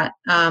love that.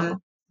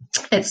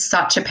 It's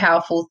such a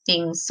powerful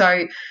thing.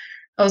 So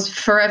I was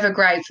forever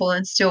grateful,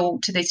 and still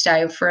to this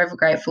day, I'm forever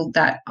grateful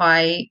that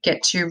I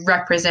get to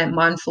represent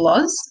Mindful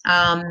Oz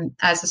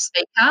as a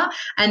speaker,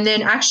 and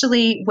then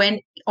actually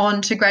went on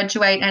to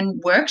graduate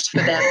and worked for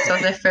them. So I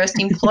was their first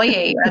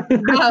employee as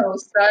well.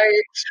 So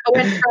I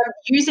went from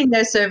using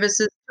their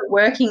services to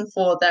working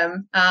for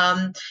them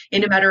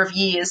in a matter of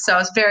years. So I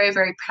was very,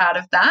 very proud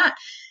of that.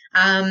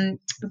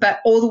 But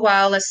all the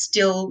while, I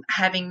still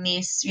having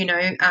this, you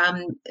know,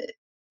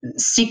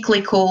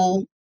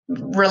 cyclical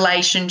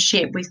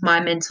relationship with my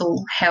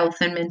mental health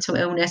and mental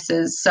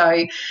illnesses.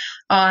 So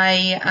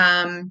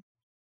I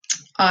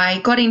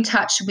got in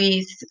touch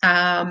with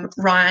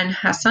Ryan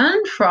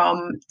Hassan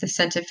from the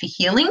Centre for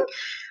Healing,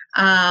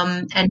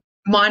 and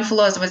Mindful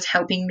Oz was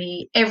helping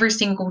me every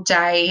single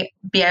day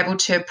be able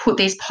to put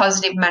these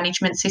positive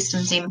management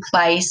systems in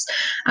place.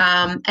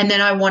 And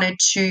then I wanted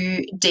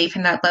to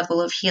deepen that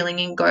level of healing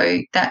and go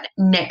that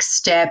next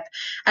step,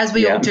 as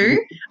we all do.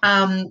 We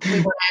want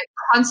to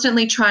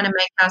constantly trying to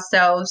make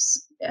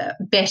ourselves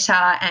better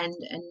and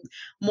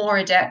more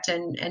adept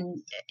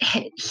and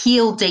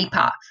heal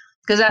deeper,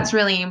 because that's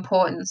really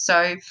important.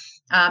 So,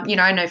 you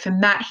know, I know for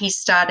Matt, he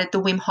started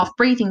the Wim Hof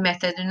breathing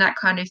method and that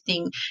kind of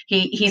thing.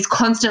 He's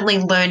constantly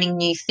learning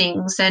new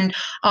things. And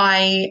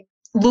I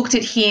looked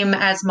at him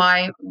as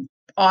my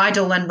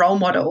idol and role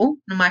model.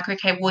 I'm like,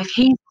 okay, well, if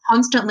he's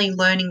constantly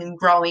learning and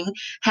growing,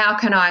 how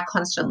can I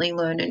constantly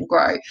learn and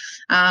grow?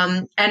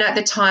 And at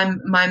the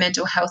time, my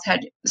mental health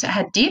had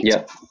dipped.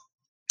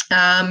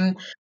 Yeah.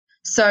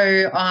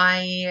 So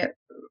I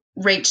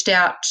reached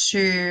out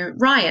to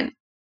Ryan,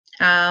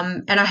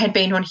 and I had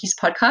been on his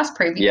podcast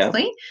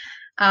previously.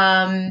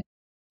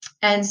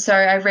 And so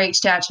I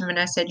reached out to him and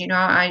I said, you know,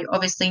 I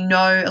obviously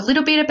know a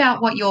little bit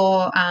about what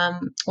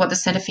what the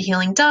Centre for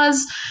Healing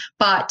does,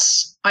 but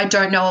I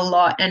don't know a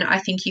lot, and I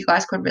think you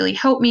guys could really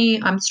help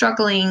me. I'm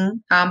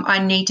struggling. I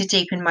need to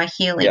deepen my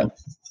healing. Yeah.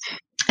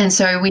 And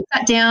so we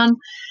sat down,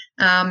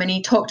 and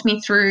he talked me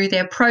through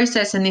their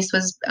process, and this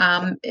was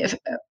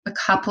a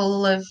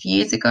couple of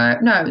years ago.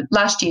 No,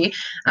 last year.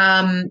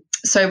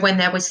 So when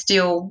they were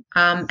still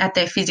at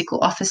their physical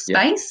office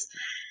space.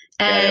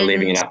 And they're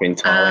living up in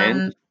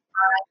Thailand.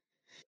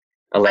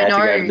 Allowed to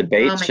go to the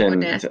beach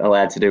and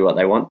allowed to do what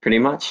they want, pretty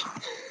much.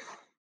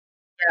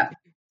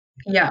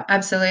 Yeah,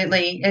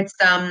 absolutely. It's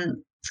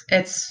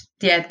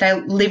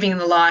they're living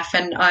the life,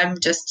 and I'm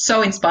just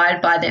so inspired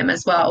by them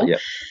as well. Yeah.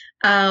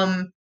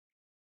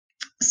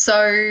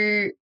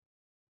 So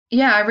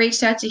yeah, I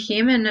reached out to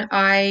him and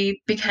I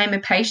became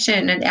an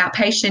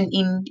outpatient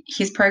in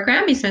his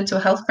program, his mental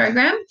health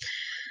program,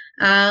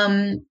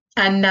 and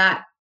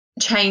that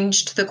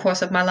changed the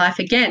course of my life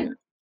again.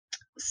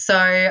 So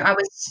I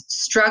was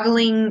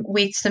struggling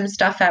with some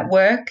stuff at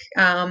work,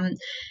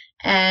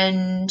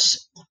 and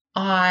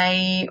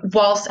I,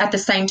 whilst at the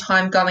same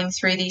time going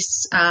through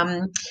this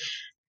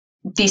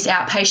this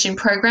outpatient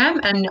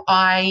program, and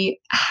I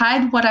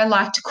had what I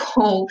like to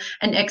call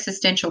an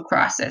existential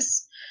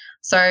crisis.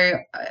 So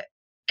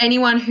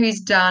anyone who's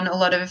done a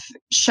lot of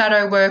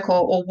shadow work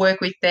or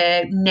work with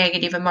their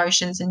negative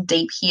emotions and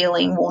deep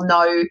healing will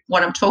know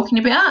what I'm talking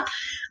about.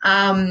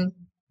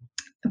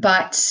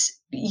 But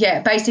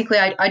yeah, basically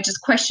I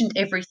just questioned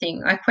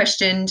everything. I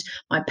questioned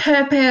my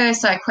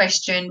purpose. I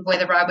questioned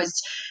whether I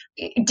was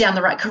down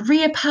the right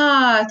career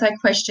path. I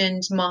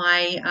questioned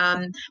my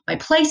my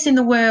place in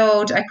the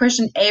world. I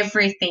questioned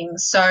everything.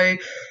 So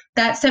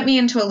that sent me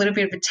into a little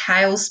bit of a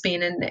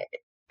tailspin, and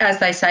as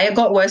they say, it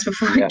got worse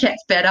before it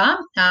gets better.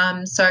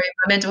 So my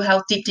mental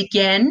health dipped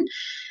again,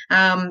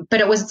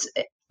 but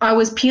I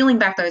was peeling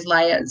back those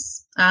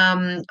layers.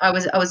 I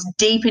was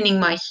deepening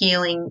my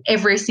healing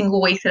every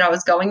single week that I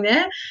was going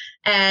there,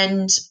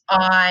 and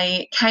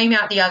I came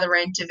out the other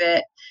end of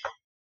it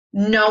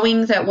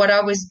knowing that what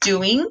I was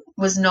doing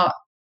was not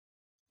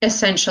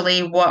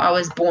essentially what I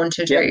was born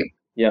to do.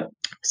 Yeah.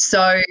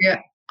 So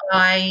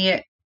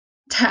I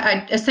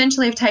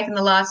essentially have taken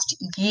the last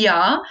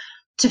year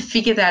to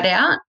figure that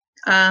out.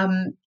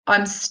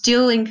 I'm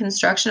still in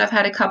construction. I've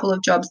had a couple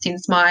of jobs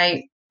since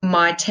my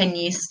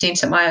 10-year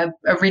stint at my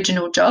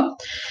original job.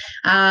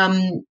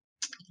 I'm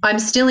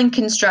still in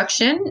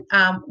construction.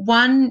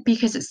 One,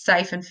 because it's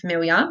safe and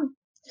familiar.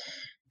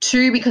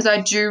 Two, because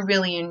I do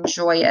really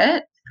enjoy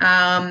it.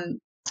 And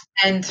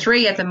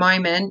three, at the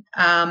moment,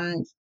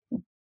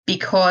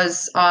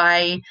 because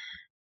of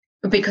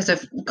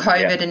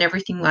COVID and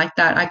everything like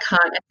that, I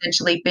can't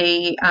essentially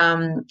be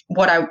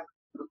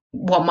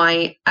what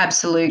my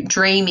absolute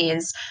dream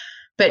is.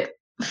 But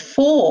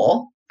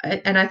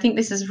and I think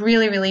this is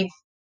really, really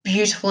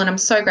beautiful, and I'm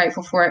so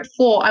grateful for it.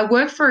 I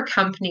work for a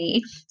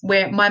company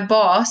where my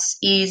boss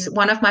is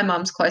one of my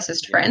mum's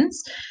closest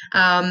friends,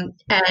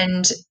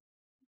 and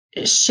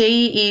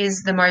she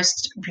is the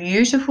most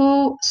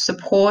beautiful,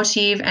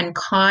 supportive, and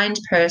kind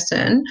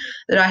person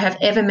that I have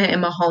ever met in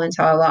my whole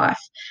entire life.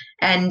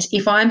 And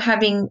if I'm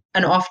having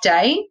an off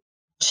day,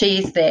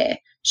 she's there.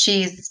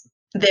 She's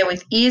there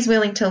with ears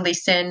willing to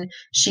listen.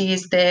 She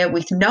is there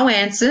with no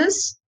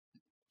answers,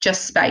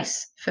 just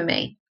space for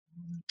me.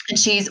 And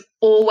she's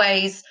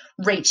always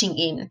reaching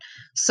in.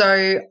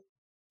 So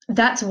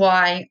that's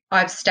why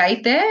I've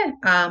stayed there.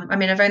 I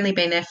mean, I've only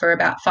been there for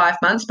about 5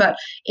 months, but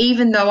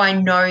even though I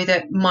know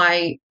that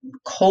my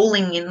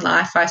calling in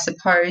life, I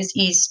suppose,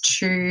 is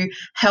to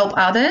help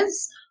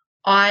others,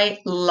 I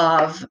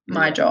love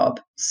my job.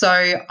 So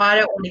I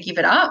don't want to give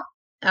it up.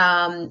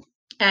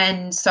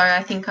 And so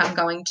I think I'm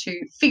going to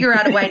figure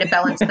out a way to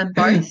balance them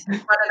both. One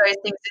of those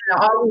things,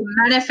 I will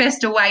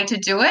manifest a way to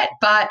do it.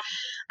 But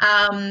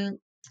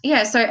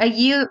so a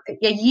year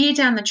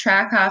down the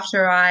track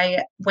after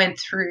I went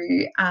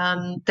through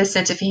the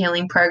Centre for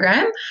Healing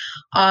program,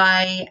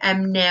 I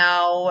am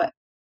now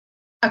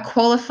a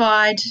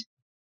qualified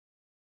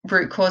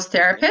root cause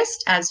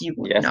therapist, as you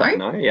would know. Yes, I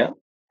know, yeah.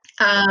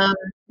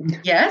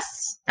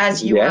 Yes,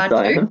 as you are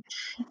too.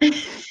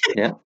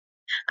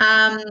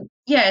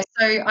 Yeah.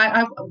 So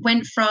I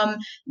went from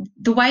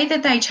the way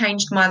that they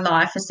changed my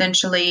life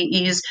essentially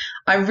is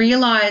I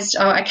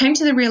came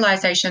to the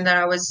realization that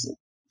I was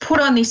put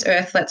on this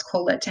earth, let's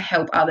call it, to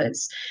help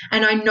others.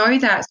 And I know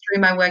that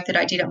through my work that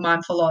I did at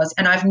Mindful Oz,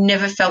 and I've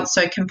never felt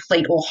so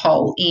complete or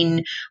whole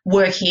in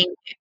working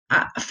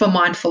for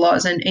Mindful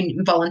Oz and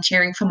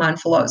volunteering for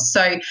Mindful Oz.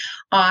 So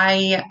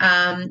I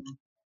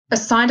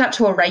signed up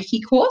to a Reiki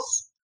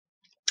course.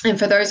 And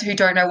for those who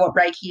don't know what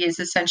Reiki is,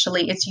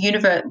 essentially it's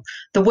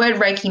the word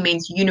Reiki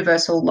means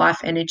universal life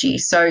energy.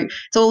 So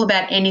it's all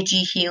about energy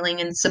healing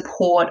and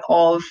support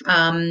of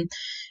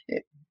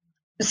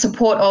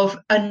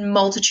a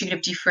multitude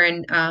of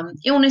different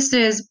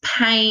illnesses,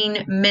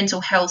 pain, mental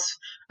health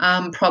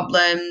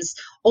problems,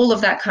 all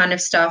of that kind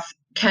of stuff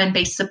can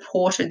be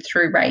supported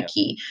through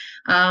Reiki.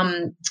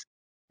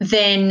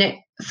 Then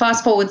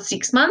fast forward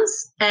 6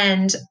 months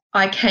and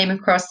I came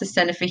across the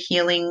Centre for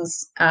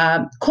Healing's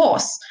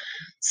course.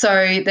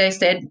 So they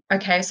said,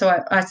 okay, so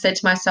I said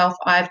to myself,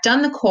 I've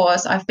done the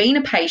course, I've been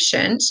a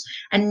patient,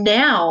 and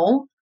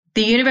now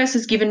the universe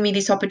has given me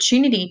this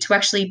opportunity to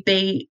actually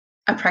be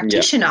a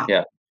practitioner.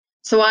 Yeah.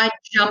 So I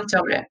jumped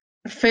on it.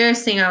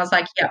 First thing I was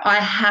like, yeah, I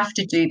have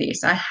to do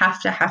this. I have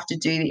to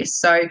do this.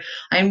 So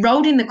I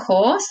enrolled in the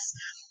course,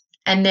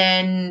 and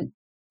then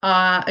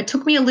it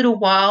took me a little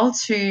while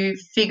to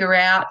figure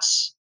out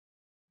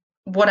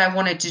what I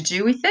wanted to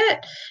do with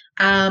it.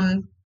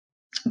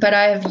 But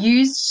I have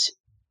used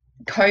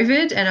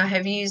COVID and I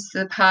have used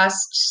the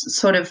past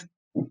sort of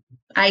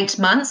 8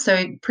 months,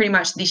 so pretty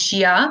much this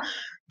year,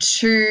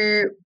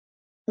 to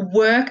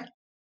work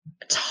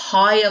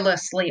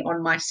tirelessly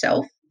on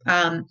myself.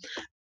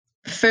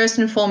 First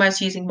and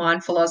foremost, using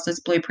Mindful Oz's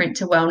Blueprint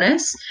to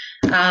Wellness,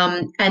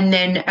 and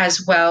then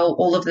as well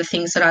all of the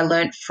things that I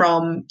learned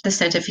from the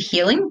Centre for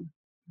Healing.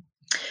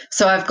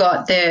 So I've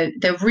got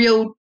the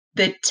real,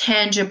 the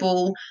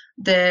tangible,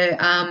 the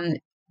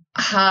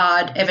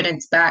hard,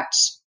 evidence-backed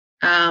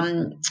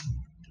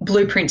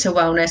Blueprint to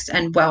Wellness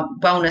and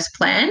wellness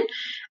plan,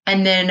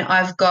 and then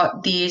I've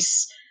got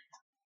this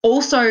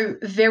also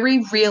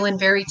very real and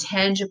very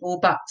tangible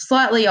but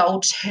slightly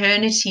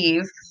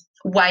alternative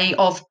way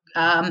of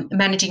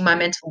managing my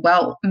mental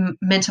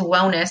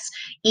wellness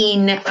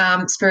in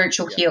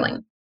spiritual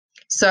healing.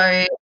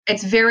 So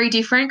it's very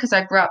different because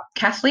I grew up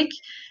Catholic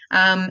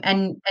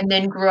and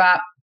then grew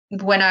up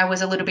when I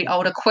was a little bit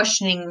older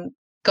questioning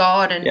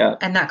God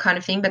and that kind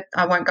of thing, but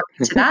I won't go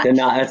into that.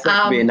 No, that's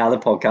going to be another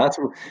podcast.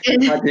 I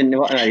didn't know.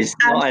 No, it's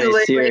not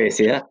serious,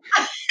 yeah.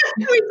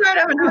 We don't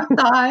have enough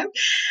time.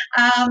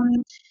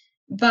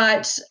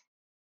 But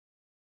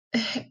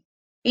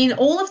in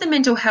all of the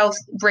mental health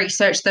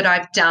research that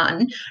I've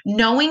done,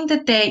 knowing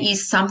that there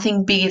is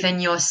something bigger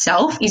than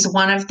yourself is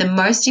one of the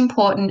most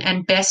important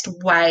and best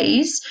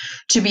ways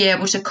to be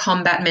able to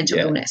combat mental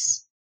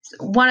illness.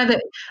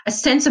 a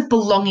sense of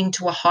belonging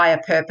to a higher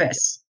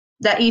purpose.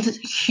 That is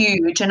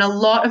huge, and a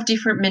lot of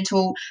different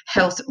mental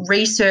health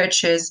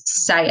researchers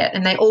say it,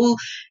 and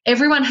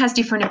everyone has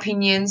different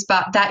opinions,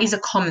 but that is a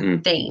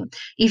common theme.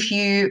 If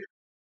you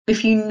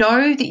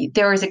know that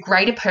there is a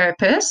greater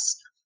purpose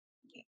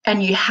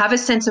and you have a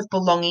sense of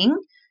belonging,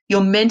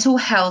 your mental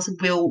health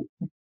will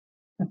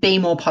be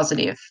more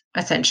positive,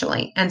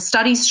 essentially. And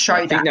studies show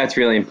that. I think that's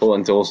really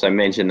important to also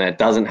mention that it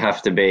doesn't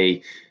have to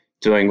be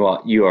doing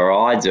what you or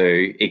I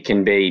do. It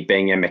can be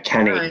being a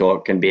mechanic, or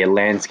it can be a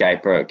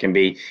landscaper. It can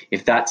be,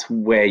 if that's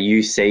where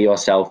you see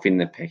yourself in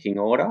the pecking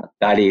order,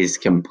 that is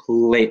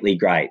completely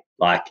great.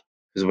 Like,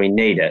 because we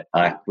need it.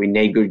 Like, we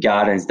need good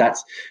gardens.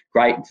 That's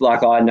great.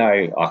 Like, I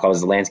know, like, I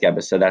was a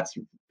landscaper, so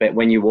but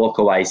when you walk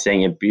away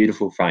seeing a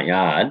beautiful front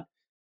yard,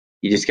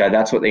 you just go,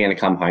 that's what they're going to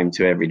come home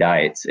to every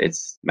day.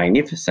 It's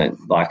magnificent.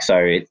 Like, so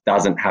it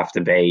doesn't have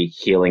to be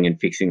healing and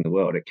fixing the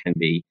world. It can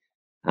be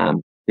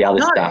the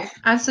other stuff.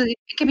 Absolutely.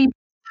 It could be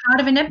part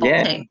of a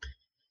netball team.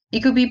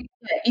 You could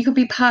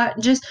be part,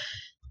 just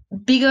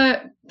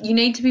bigger. You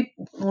need to be,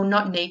 well,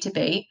 not need to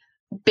be,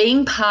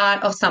 being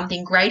part of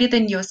something greater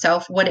than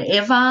yourself,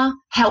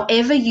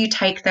 however you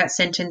take that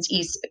sentence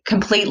is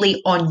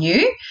completely on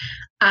you.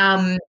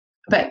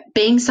 But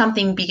being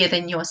something bigger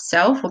than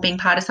yourself, or being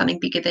part of something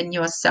bigger than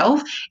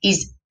yourself,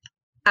 is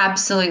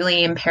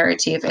absolutely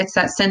imperative. It's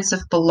that sense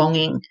of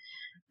belonging.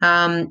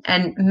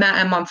 And Matt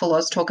and Mindful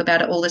Oz talk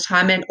about it all the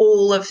time, and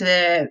all of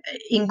the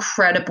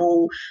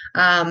incredible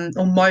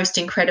or most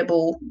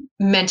incredible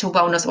mental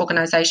wellness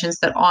organisations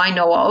that I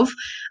know of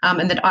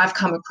and that I've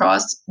come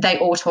across, they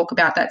all talk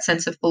about that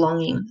sense of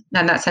belonging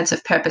and that sense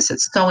of purpose.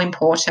 It's so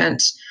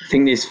important. I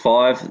think there's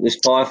five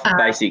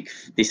basic,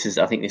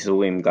 I think this is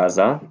William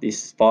Glasser,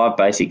 there's 5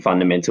 basic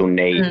fundamental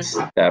needs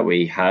that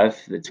we have.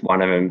 That's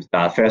one of them.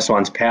 The first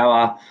one's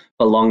power,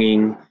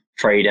 belonging,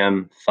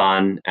 freedom,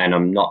 fun, and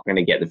I'm not going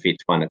to get the 5th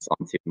one. It's on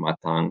the tip of my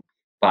tongue.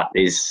 But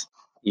do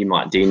you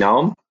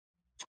know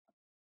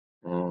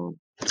them?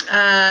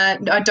 I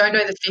don't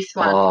know the 5th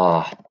one.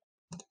 Oh.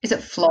 Is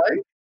it flow?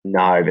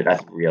 No, but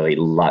that's really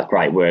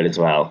great word as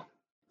well.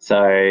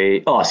 So,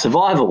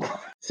 survival.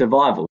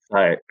 Survival.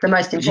 So the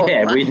most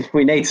important one. Yeah,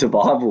 we need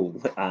survival.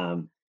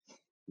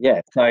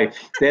 So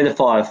they're the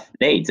 5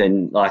 needs,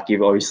 and like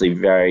you've obviously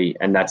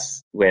and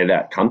that's where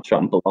that comes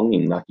from,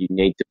 belonging. Like, you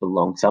need to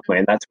belong somewhere,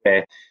 and that's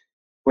where,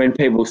 when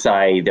people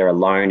say they're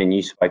alone, and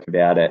you spoke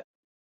about it,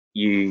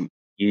 you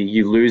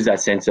lose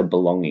that sense of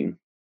belonging.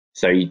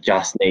 So you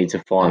just need to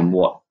find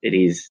what it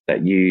is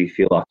that you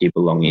feel like you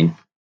belong in.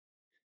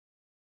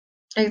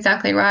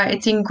 Exactly right.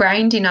 It's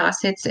ingrained in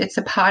us. It's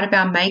a part of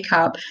our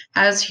makeup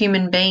as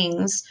human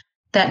beings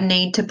that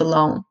need to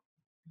belong.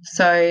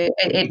 So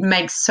it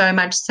makes so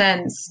much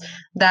sense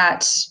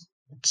that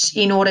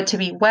in order to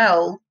be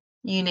well,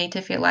 you need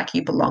to feel like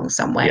you belong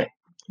somewhere,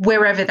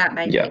 wherever that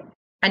may be,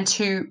 and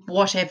to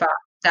whatever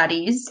that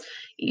is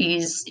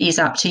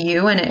up to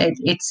you, and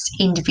it's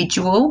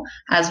individual,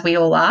 as we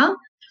all are.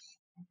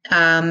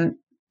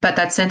 But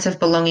that sense of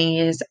belonging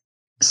is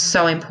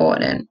so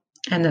important,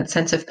 and that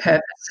sense of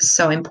purpose is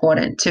so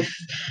important to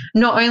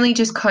not only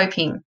just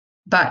coping,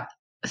 but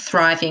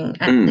thriving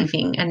and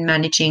living and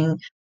managing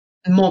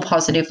more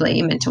positively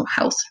your mental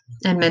health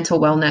and mental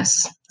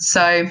wellness.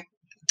 So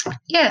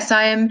yes,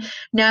 I am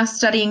now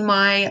studying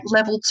my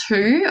level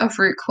 2 of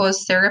root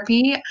cause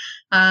therapy.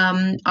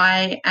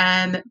 I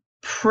am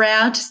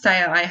proud to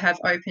say I have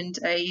opened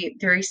a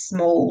very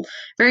small,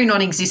 very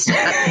non-existent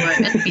at the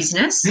moment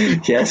business.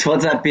 Yes,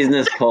 what's that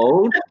business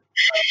called?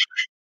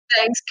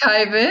 Thanks,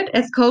 COVID.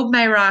 It's called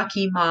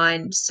Meiraki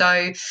Mind.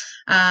 So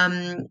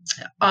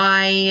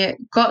I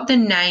got the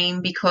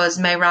name because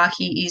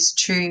Meiraki is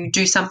to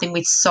do something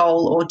with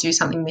soul or do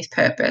something with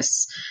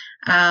purpose.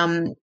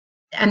 And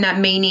that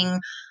meaning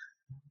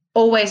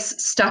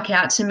always stuck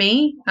out to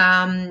me,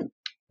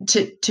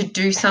 to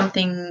do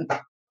something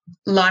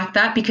like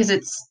that, because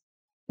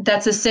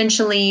that's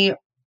essentially,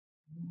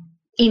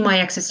 in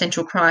my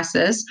existential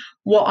crisis,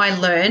 what I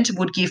learned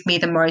would give me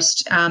the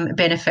most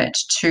benefit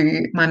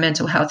to my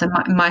mental health, and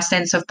my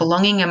sense of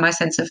belonging and my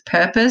sense of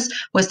purpose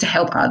was to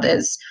help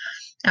others.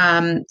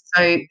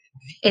 So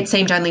it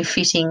seemed only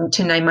fitting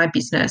to name my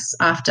business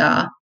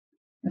after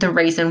the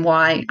reason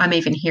why I'm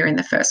even here in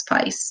the first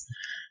place.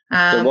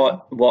 So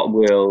what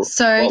will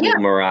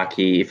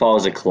Meiraki, if I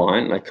was a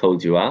client and I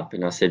called you up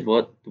and I said,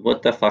 what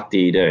the fuck do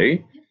you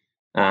do?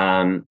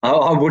 I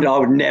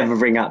would never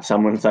bring up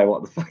someone and say,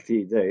 what the fuck do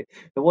you do?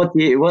 But what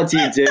do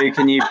you do?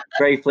 Can you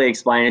briefly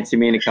explain it to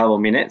me in a couple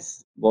of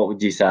minutes? What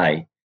would you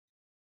say?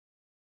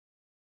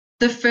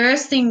 The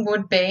first thing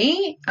would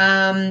be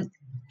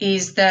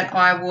is that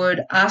I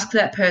would ask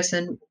that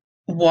person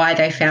why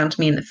they found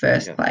me in the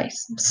first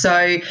place.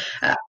 So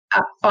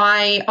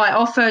I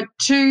offer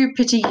 2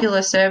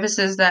 particular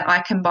services that I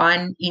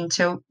combine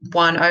into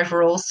one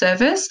overall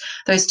service.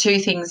 Those 2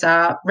 things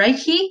are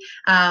Reiki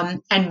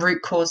and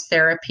root cause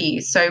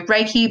therapy. So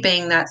Reiki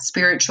being that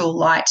spiritual,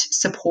 light,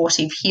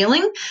 supportive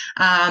healing,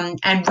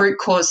 and root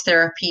cause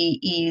therapy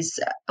is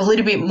a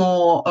little bit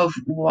more of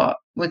what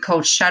we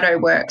call shadow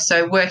work.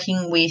 So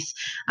working with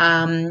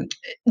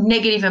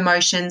negative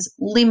emotions,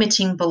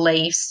 limiting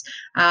beliefs,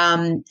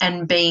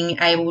 and being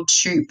able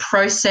to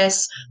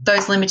process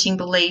those limiting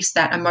beliefs,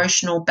 that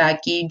emotional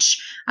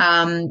baggage,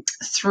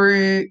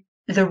 through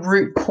the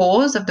root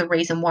cause of the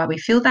reason why we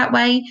feel that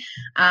way,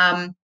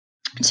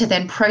 to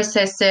then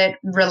process it,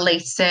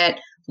 release it,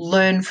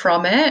 learn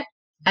from it,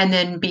 and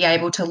then be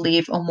able to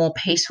live a more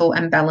peaceful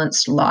and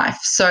balanced life.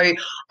 So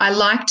I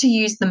like to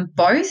use them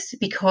both,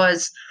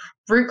 because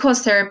root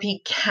cause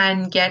therapy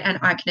can get, and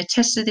I can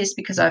attest to this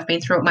because I've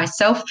been through it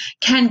myself,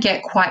 can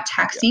get quite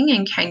taxing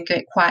and can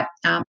get quite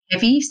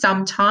heavy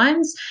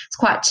sometimes. It's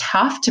quite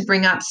tough to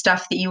bring up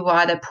stuff that you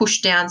either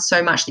push down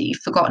so much that you've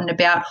forgotten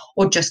about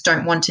or just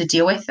don't want to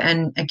deal with,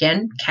 and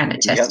again, can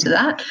attest to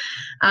that.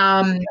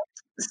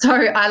 So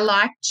I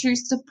like to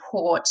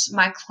support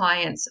my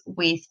clients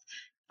with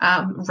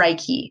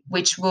Reiki,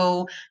 which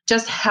will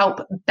just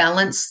help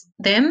balance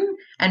them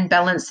and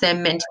balance their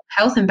mental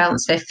health and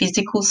balance their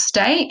physical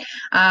state,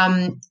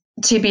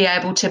 to be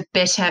able to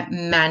better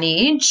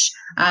manage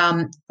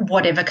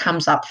whatever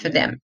comes up for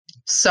them.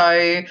 So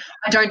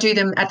I don't do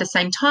them at the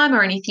same time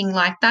or anything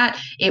like that.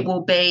 It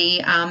will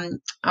be,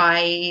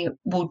 I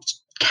will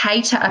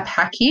cater a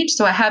package.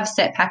 So I have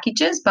set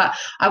packages, but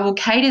I will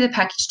cater the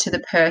package to the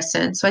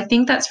person. So I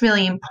think that's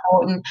really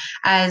important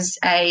as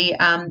a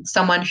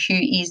someone who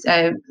is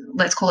a,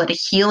 let's call it a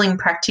healing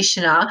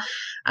practitioner,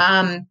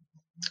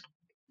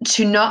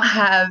 to not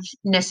have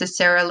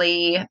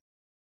necessarily,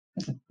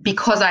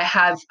 because I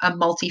have a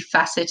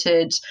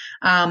multifaceted,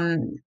 I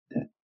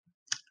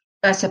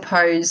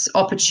suppose,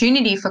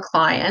 opportunity for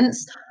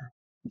clients,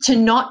 to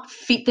not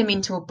fit them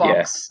into a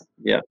box.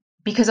 Yeah.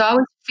 Because I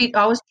was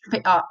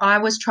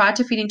tried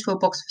to fit into a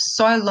box for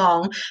so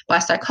long by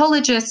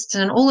psychologists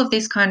and all of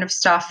this kind of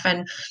stuff,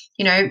 and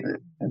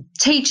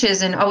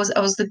teachers, and I was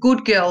the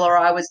good girl, or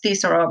I was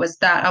this, or I was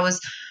that. I was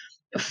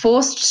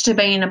forced to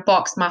be in a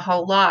box my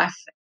whole life,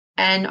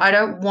 and I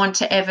don't want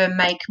to ever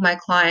make my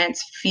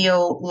clients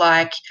feel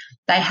like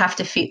they have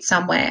to fit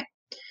somewhere.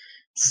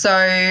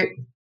 So,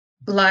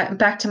 like,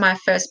 back to my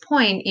first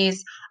point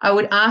is, I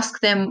would ask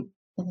them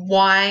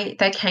why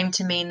they came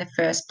to me in the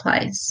first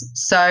place.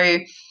 So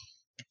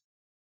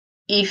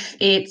if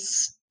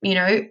it's,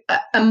 a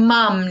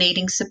mum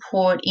needing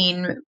support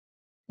in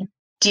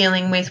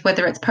dealing with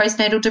whether it's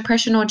postnatal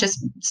depression or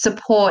just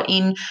support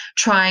in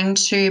trying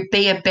to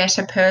be a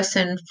better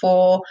person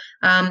for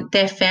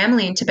their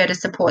family and to better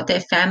support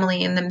their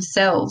family and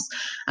themselves,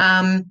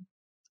 I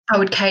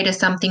would cater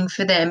something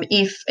for them.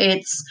 If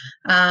it's,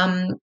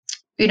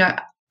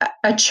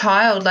 a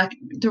child, like,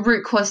 the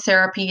root cause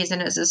therapy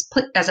isn't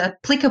as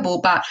applicable,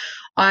 but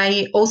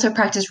I also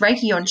practice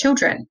Reiki on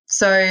children.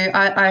 So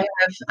I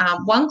have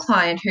one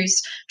client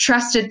who's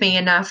trusted me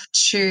enough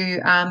to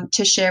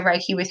share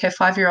Reiki with her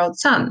 5-year-old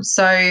son.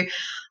 So,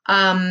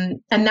 and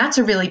that's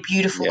a really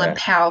beautiful and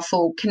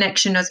powerful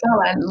connection as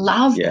well. I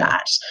love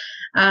that,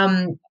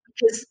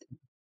 because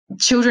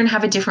children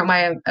have a different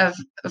way of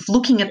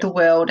looking at the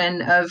world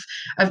and of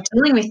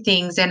dealing with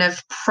things and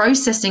of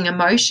processing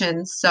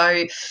emotions.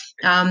 So,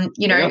 they're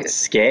not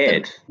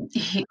scared.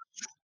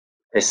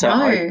 They're so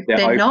open.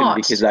 They're open not,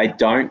 because they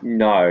don't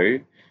know.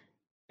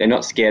 They're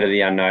not scared of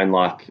the unknown.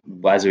 Like,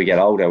 as we get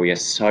older, we are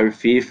so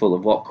fearful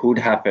of what could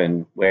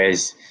happen.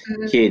 Whereas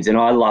kids, and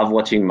I love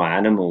watching my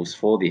animals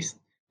for this,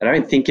 they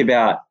don't think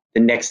about the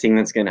next thing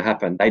that's going to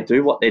happen. They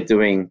do what they're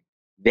doing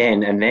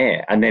then and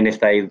there. And then if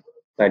they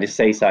just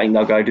see something,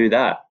 they'll go do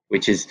that,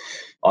 which is,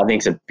 I think,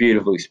 it's a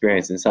beautiful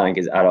experience and something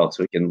as adults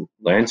we can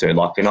learn to.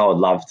 Like, and I would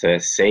love to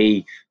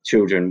see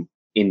children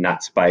in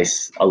that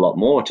space a lot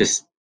more.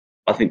 Just,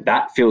 I think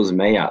that fills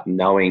me up,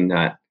 knowing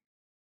that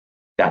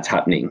that's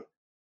happening.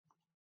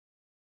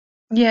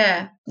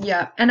 Yeah.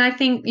 And I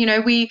think,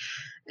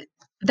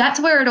 that's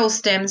where it all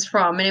stems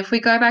from. And if we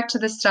go back to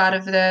the start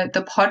of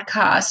the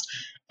podcast,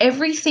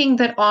 everything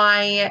that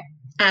I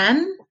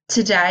am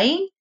today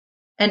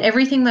and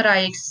everything that I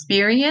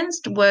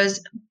experienced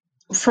was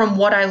from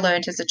what I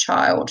learned as a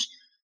child.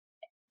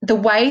 The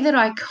way that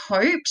I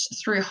coped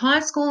through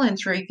high school and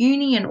through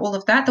uni and all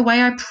of that, the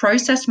way I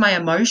processed my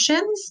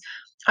emotions,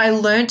 I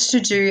learned to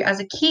do as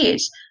a kid.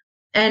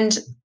 And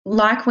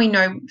like we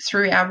know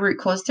through our root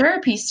cause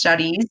therapy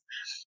studies,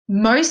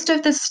 most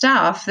of the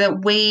stuff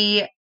that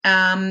we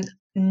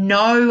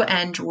know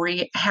and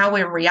how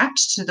we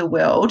react to the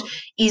world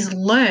is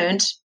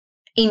learned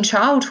in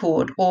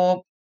childhood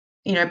or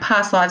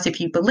past lives, if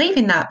you believe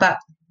in that. But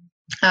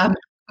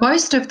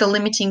most of the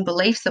limiting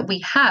beliefs that we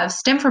have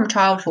stem from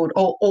childhood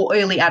or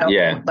early adulthood.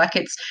 Yeah. Like,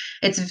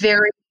 it's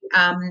very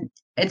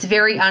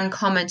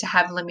uncommon to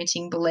have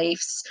limiting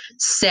beliefs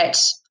set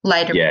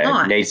later in life.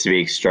 Yeah, it needs to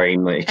be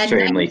extremely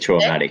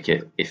traumatic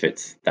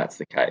if that's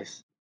the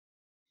case.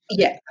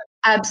 Yeah,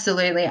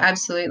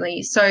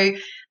 absolutely. So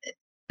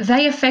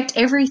they affect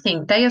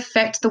everything. They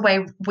affect the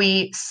way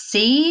we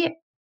see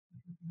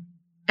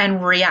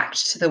and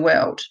react to the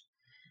world.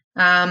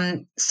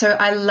 So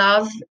I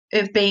love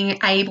of being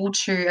able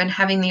to and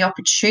having the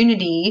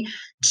opportunity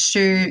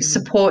to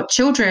support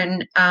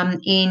children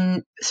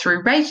in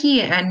through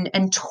Reiki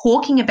and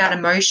talking about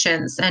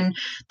emotions. And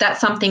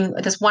that's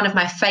one of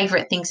my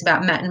favorite things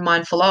about Matt and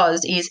Mindful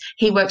Oz is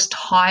he works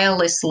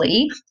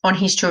tirelessly on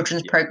his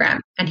children's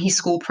program and his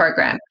school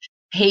program.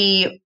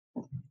 He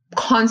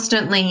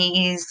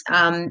constantly is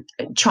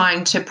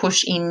trying to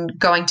push in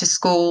going to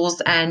schools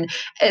and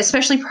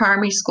especially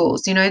primary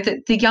schools. You know,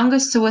 the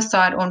youngest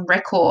suicide on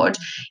record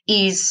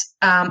is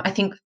I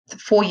think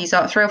 4 years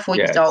old, 3 or 4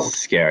 years old. It's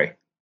scary.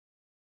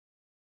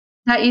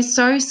 That is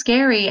so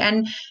scary.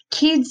 And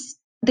kids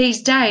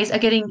these days are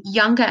getting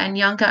younger and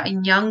younger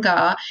and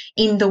younger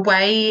in the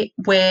way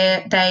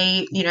where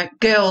they, you know,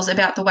 girls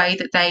about the way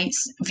that they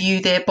view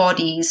their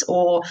bodies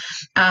or,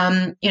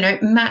 you know,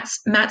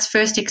 Matt's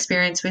first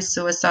experience with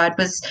suicide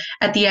was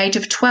at the age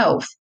of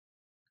 12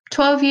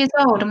 years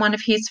old, and one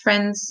of his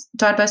friends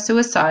died by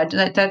suicide.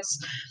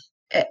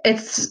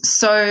 It's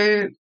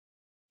so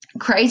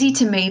crazy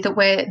to me that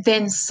we're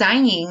then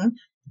saying,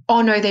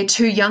 oh no, they're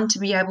too young to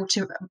be able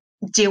to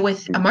deal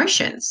with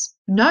emotions.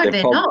 No,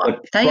 they're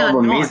not. The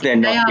problem is they're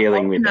not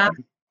dealing with them.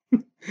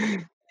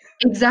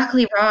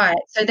 Exactly right.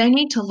 So they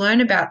need to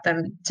learn about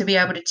them to be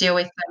able to deal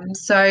with them.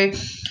 So,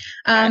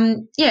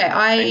 and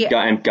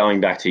going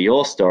back to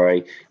your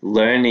story,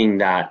 learning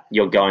that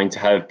you're going to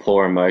have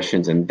poor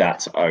emotions and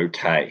that's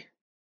okay.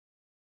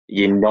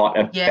 You're not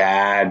a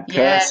bad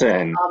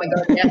person. Oh my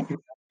God, yes.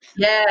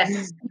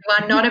 Yes, you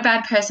are not a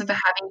bad person for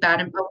having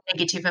bad and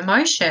negative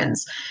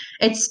emotions.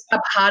 It's a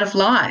part of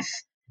life.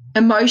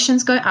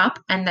 Emotions go up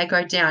and they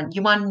go down.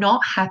 You are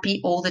not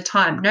happy all the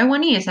time. No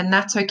one is, and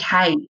that's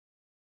okay.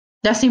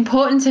 That's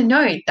important to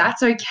know.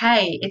 That's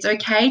okay. It's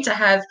okay to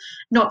have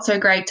not so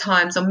great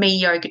times or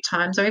mediocre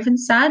times or even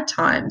sad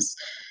times.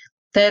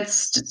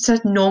 That's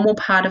just a normal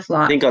part of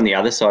life. I think on the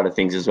other side of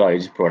things as well, you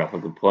just brought up a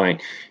good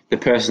point. The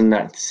person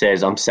that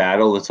says I'm sad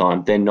all the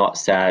time, they're not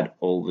sad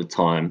all the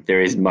time.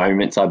 There is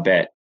moments, I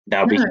bet,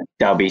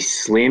 they'll be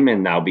slim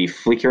and they'll be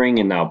flickering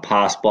and they'll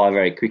pass by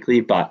very quickly,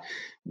 but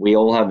we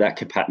all have that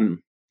capacity.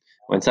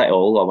 I won't say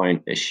all, I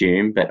won't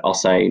assume, but I'll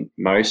say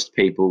most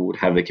people would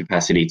have the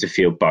capacity to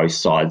feel both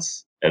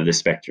sides of the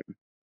spectrum.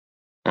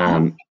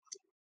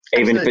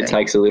 Even if it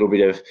takes a little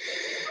bit of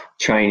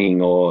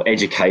training or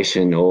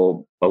education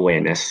or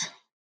awareness.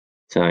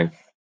 So,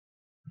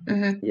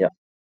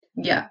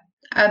 yeah,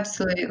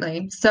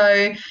 absolutely.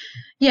 So,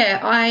 yeah,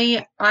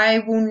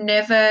 I will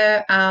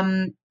never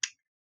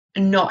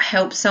not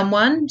help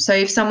someone. So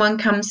if someone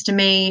comes to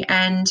me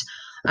and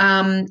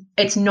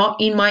it's not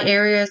in my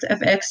areas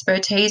of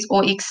expertise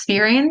or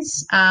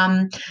experience,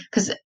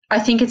 because I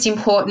think it's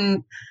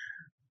important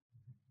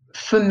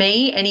for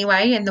me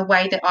anyway, and the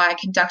way that I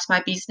conduct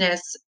my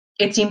business,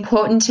 it's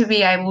important to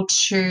be able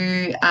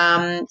to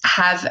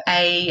have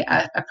a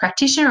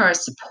practitioner or a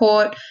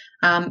support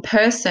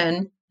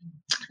person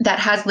that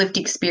has lived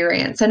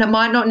experience. And it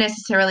might not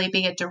necessarily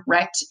be a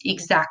direct,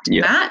 exact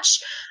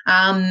match,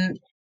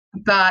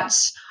 but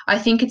I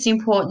think it's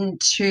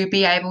important to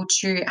be able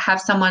to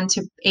have someone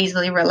to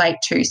easily relate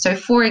to. So,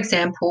 for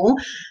example,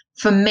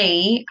 for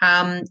me,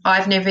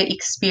 I've never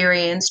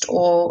experienced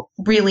or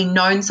really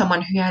known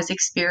someone who has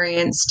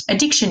experienced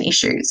addiction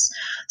issues.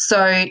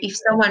 So if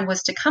someone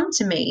was to come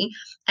to me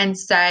and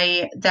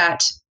say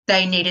that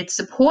they needed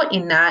support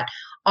in that,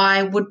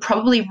 I would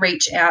probably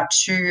reach out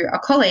to a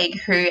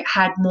colleague who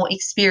had more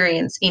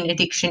experience in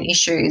addiction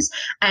issues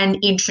and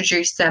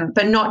introduce them,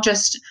 but not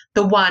just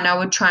the one. I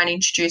would try and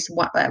introduce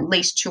at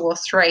least 2 or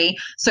 3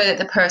 so that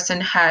the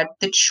person had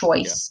the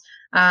choice.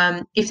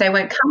 If they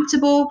weren't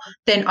comfortable,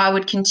 then I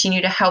would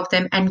continue to help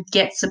them and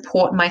get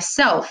support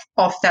myself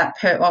off that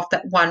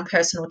one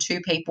person or 2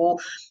 people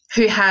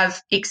who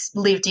have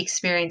lived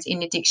experience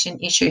in addiction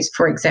issues,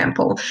 for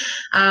example.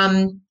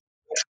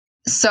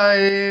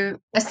 So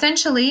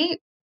essentially,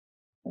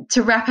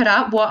 to wrap it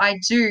up, what I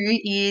do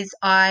is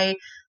I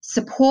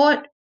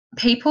support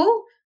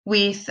people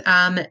with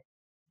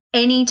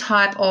any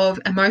type of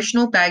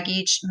emotional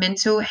baggage,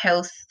 mental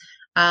health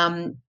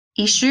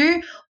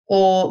issue,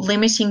 or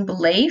limiting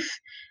belief,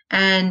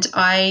 and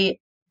I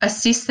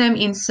assist them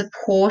in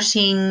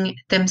supporting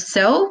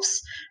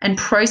themselves and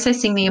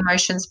processing the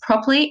emotions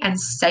properly and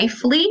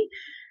safely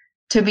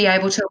to be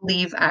able to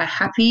live a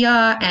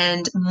happier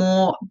and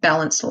more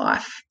balanced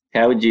life.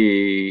 How would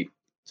you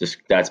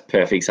that's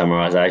perfect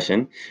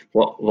summarization.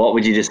 What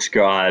would you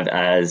describe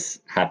as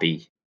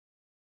happy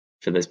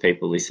for those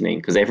people listening?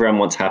 Because everyone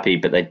wants happy,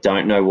 but they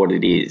don't know what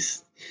it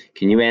is.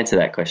 Can you answer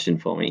that question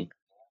for me?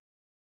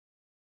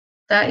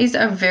 That is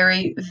a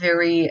very,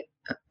 very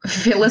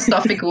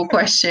philosophical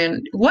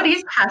question. What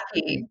is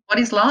happy? What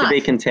is life? To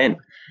be content.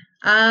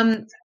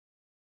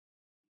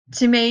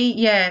 To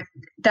me,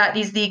 that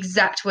is the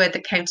exact word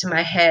that came to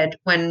my head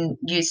when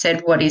you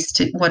said, what is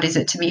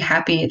it to be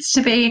happy? It's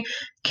to be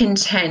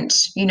content.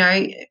 You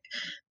know,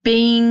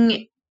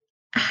 being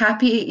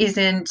happy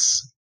isn't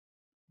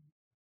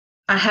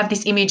I have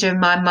this image in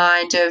my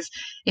mind of,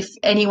 if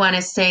anyone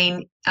has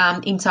seen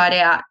Inside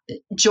Out,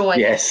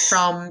 Joy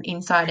from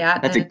Inside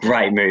Out. That's a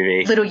great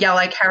movie. Little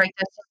yellow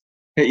character.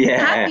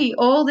 Happy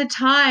all the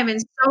time and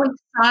so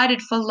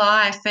excited for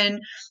life. And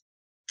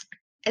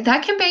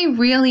that can be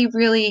really,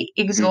 really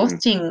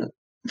exhausting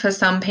for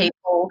some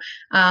people.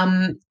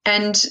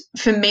 And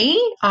for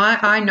me,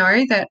 I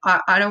know that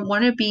I don't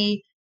want to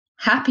be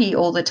happy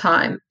all the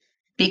time,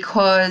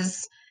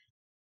 because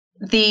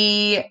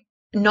the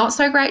not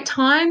so great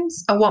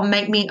times are what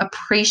make me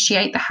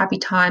appreciate the happy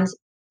times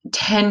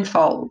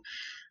tenfold.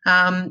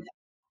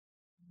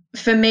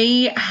 For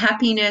me,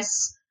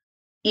 happiness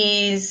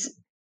is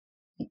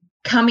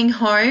coming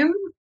home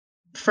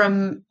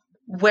from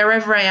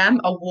wherever I am,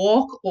 a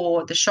walk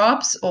or the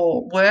shops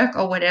or work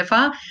or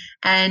whatever,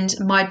 and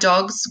my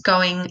dog's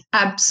going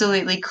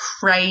absolutely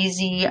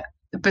crazy,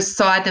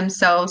 beside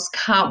themselves,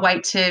 can't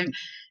wait to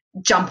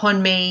jump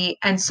on me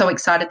and so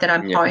excited that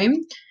I'm home.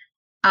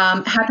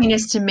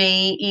 Happiness to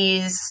me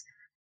is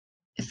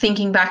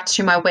thinking back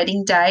to my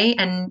wedding day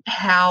and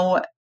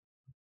how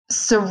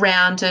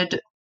surrounded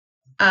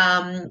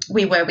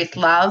we were with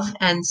love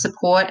and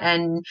support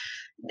and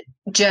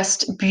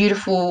just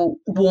beautiful,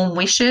 warm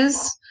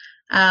wishes.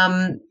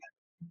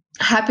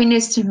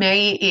 Happiness to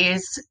me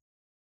is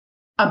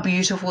a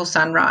beautiful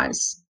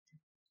sunrise,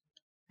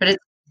 but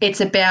it's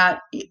about,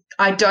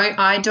 I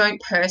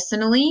don't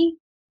personally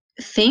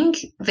think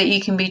that you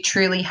can be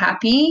truly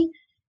happy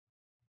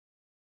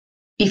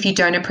if you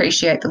don't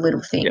appreciate the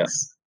little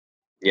things.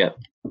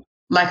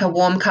 Like a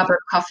warm cup of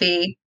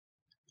coffee,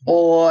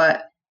 or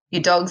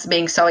your dog's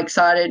being so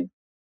excited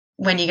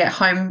when you get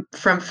home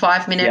from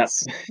 5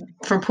 minutes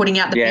from putting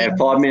out the bin.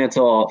 5 minutes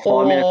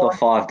or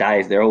 5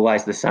 days, they're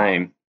always the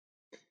same.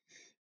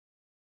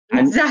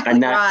 Exactly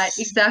right.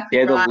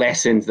 They're the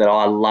lessons that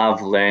I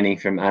love learning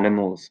from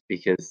animals,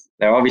 because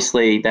they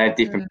have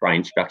different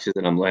brain structures,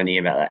 and I'm learning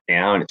about that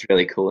now, and it's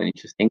really cool and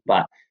interesting.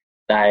 But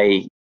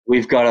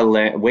we've got to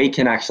learn. We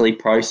can actually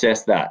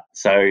process that.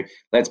 So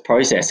let's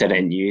process it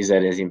and use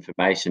it as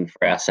information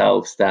for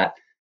ourselves. That,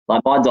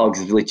 like, my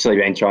dog's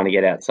literally been trying to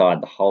get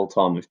outside the whole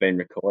time we've been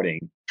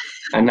recording,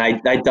 and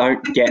they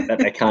don't get that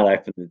they can't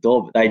open the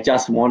door, but they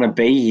just want to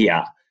be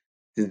here.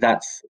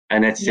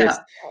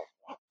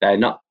 They're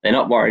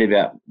not worried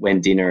about when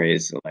dinner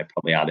is. Or they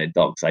probably are, their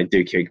dogs. They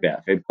do care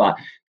about food, but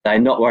they're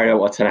not worried about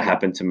what's going to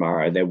happen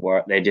tomorrow.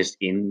 They're just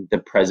in the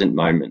present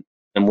moment,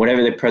 and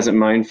whatever the present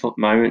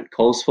moment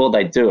calls for,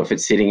 they do. If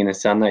it's sitting in the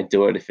sun, they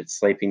do it. If it's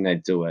sleeping, they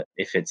do it.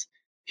 If it's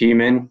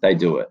human, they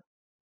do it.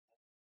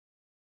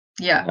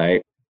 Yeah.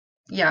 Right?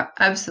 Yeah,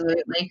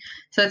 absolutely.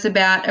 So it's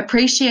about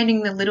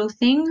appreciating the little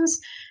things,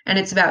 and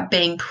it's about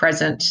being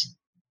present.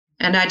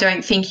 And I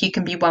don't think you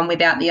can be one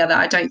without the other.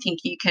 I don't think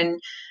you can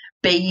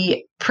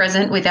be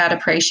present without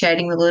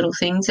appreciating the little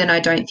things, and I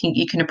don't think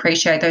you can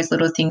appreciate those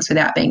little things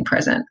without being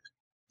present.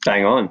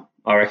 Bang on.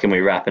 I reckon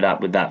we wrap it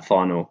up with that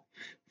final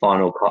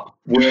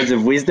words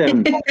of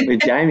wisdom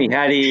with Jamie.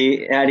 How do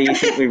you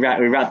think we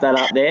wrap that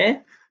up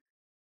there?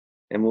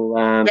 And we'll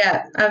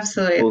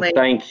absolutely. We'll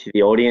thank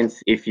the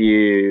audience. If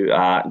you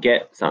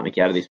get something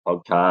out of this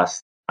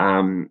podcast,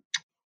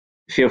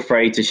 feel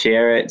free to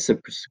share it,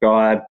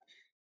 subscribe.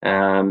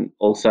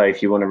 Also,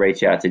 if you want to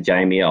reach out to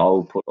Jamie,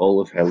 I'll put all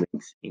of her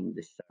links in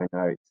the show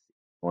notes. If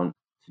you want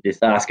to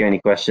just ask her any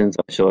questions,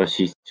 I'm sure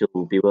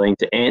she'll be willing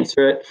to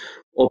answer it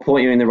or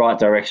point you in the right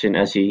direction,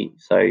 as she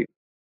so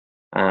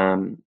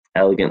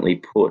elegantly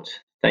put.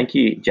 Thank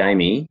you,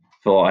 Jamie,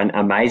 for an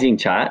amazing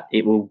chat.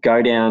 It will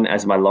go down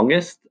as my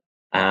longest,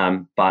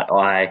 but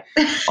I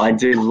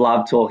do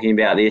love talking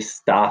about this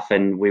stuff,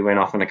 and we went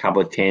off on a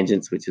couple of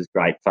tangents, which is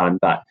great fun.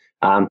 But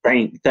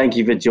thank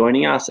you for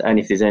joining us, and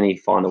if there's any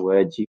final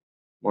words you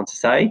want to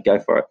say, go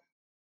for it.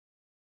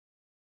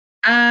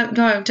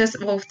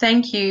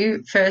 Thank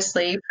you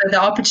firstly for the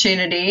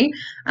opportunity.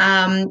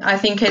 I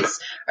think it's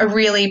a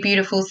really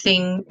beautiful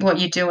thing what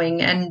you're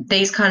doing, and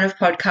these kind of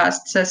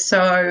podcasts are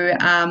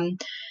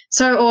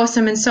so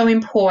awesome and so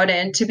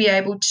important to be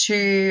able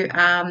to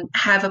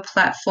have a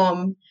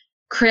platform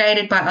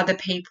created by other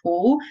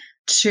people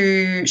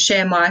to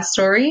share my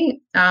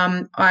story.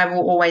 I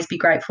will always be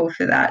grateful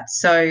for that.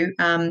 So,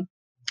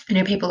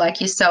 people like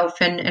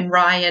yourself and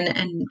Ryan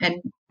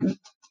and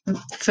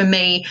for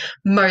me,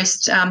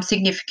 most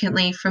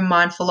significantly from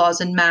Mindful Oz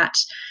and Matt,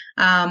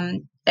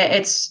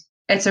 it's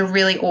a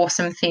really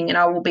awesome thing, and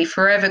I will be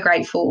forever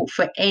grateful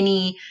for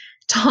any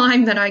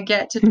time that I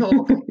get to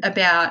talk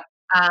about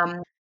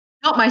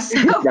not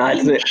myself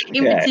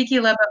in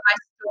particular, but my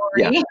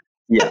story.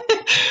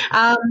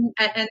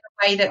 And the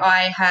way that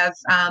I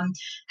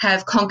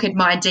have conquered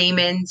my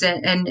demons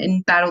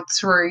and battled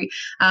through,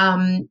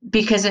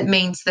 because it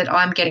means that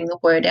I'm getting the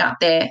word out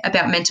there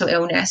about mental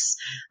illness.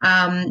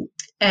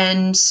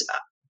 And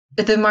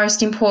the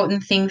most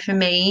important thing for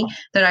me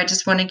that I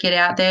just want to get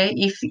out there,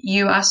 if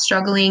you are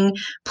struggling,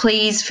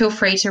 please feel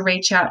free to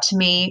reach out to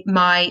me.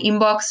 My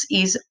inbox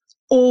is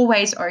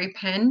always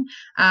open,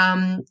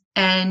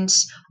 and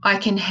I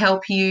can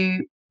help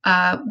you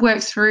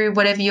work through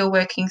whatever you're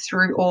working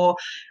through, or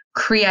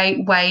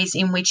create ways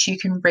in which you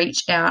can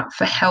reach out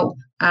for help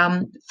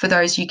for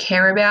those you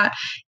care about.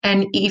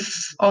 And if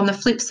on the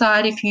flip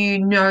side, if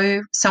you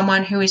know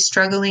someone who is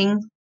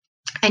struggling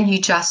and you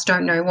just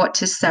don't know what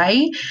to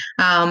say,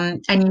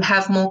 and you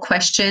have more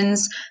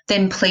questions,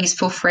 then please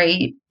feel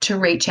free to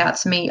reach out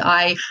to me.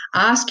 I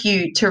ask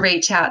you to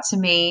reach out to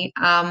me,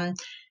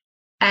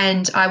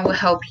 and I will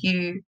help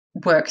you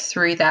work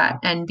through that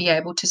and be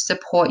able to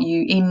support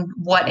you in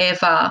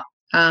whatever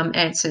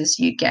answers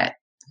you get.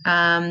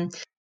 And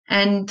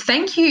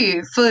thank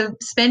you for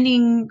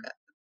spending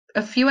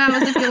a few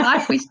hours of your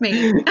life with me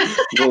and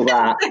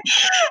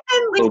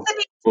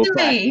listening to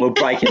me. We'll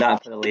break it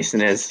up for the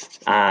listeners.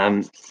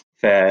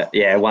 For 1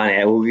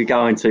 hour, we'll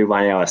go into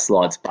 1 hour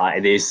slots,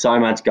 but there's so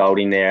much gold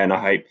in there, and I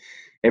hope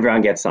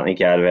everyone gets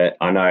something out of it.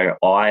 I know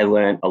I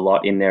learned a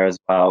lot in there as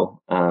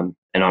well, and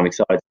I'm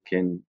excited to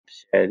can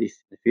share this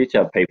in the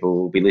future. People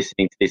will be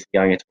listening to this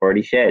going, it's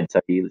already shared, so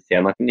you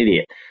sound like an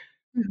idiot.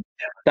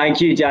 Thank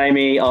you,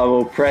 Jamie. I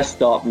will press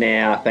stop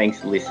now.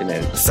 Thanks,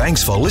 listeners.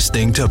 Thanks for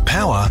listening to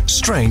Power,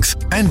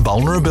 Strength and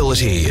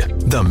Vulnerability,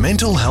 the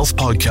Mental Health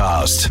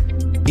Podcast.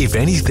 If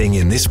anything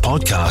in this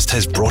podcast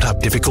has brought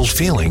up difficult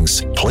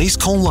feelings, please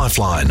call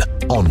Lifeline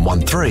on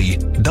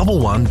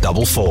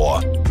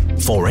 131144.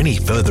 For any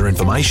further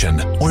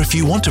information, or if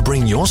you want to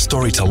bring your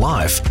story to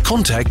life,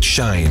 contact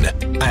Shane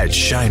at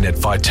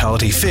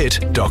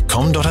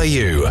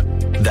shane@vitalityfit.com.au.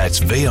 That's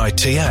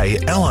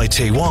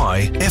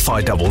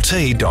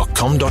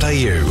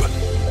VITALITYFITT.com.au.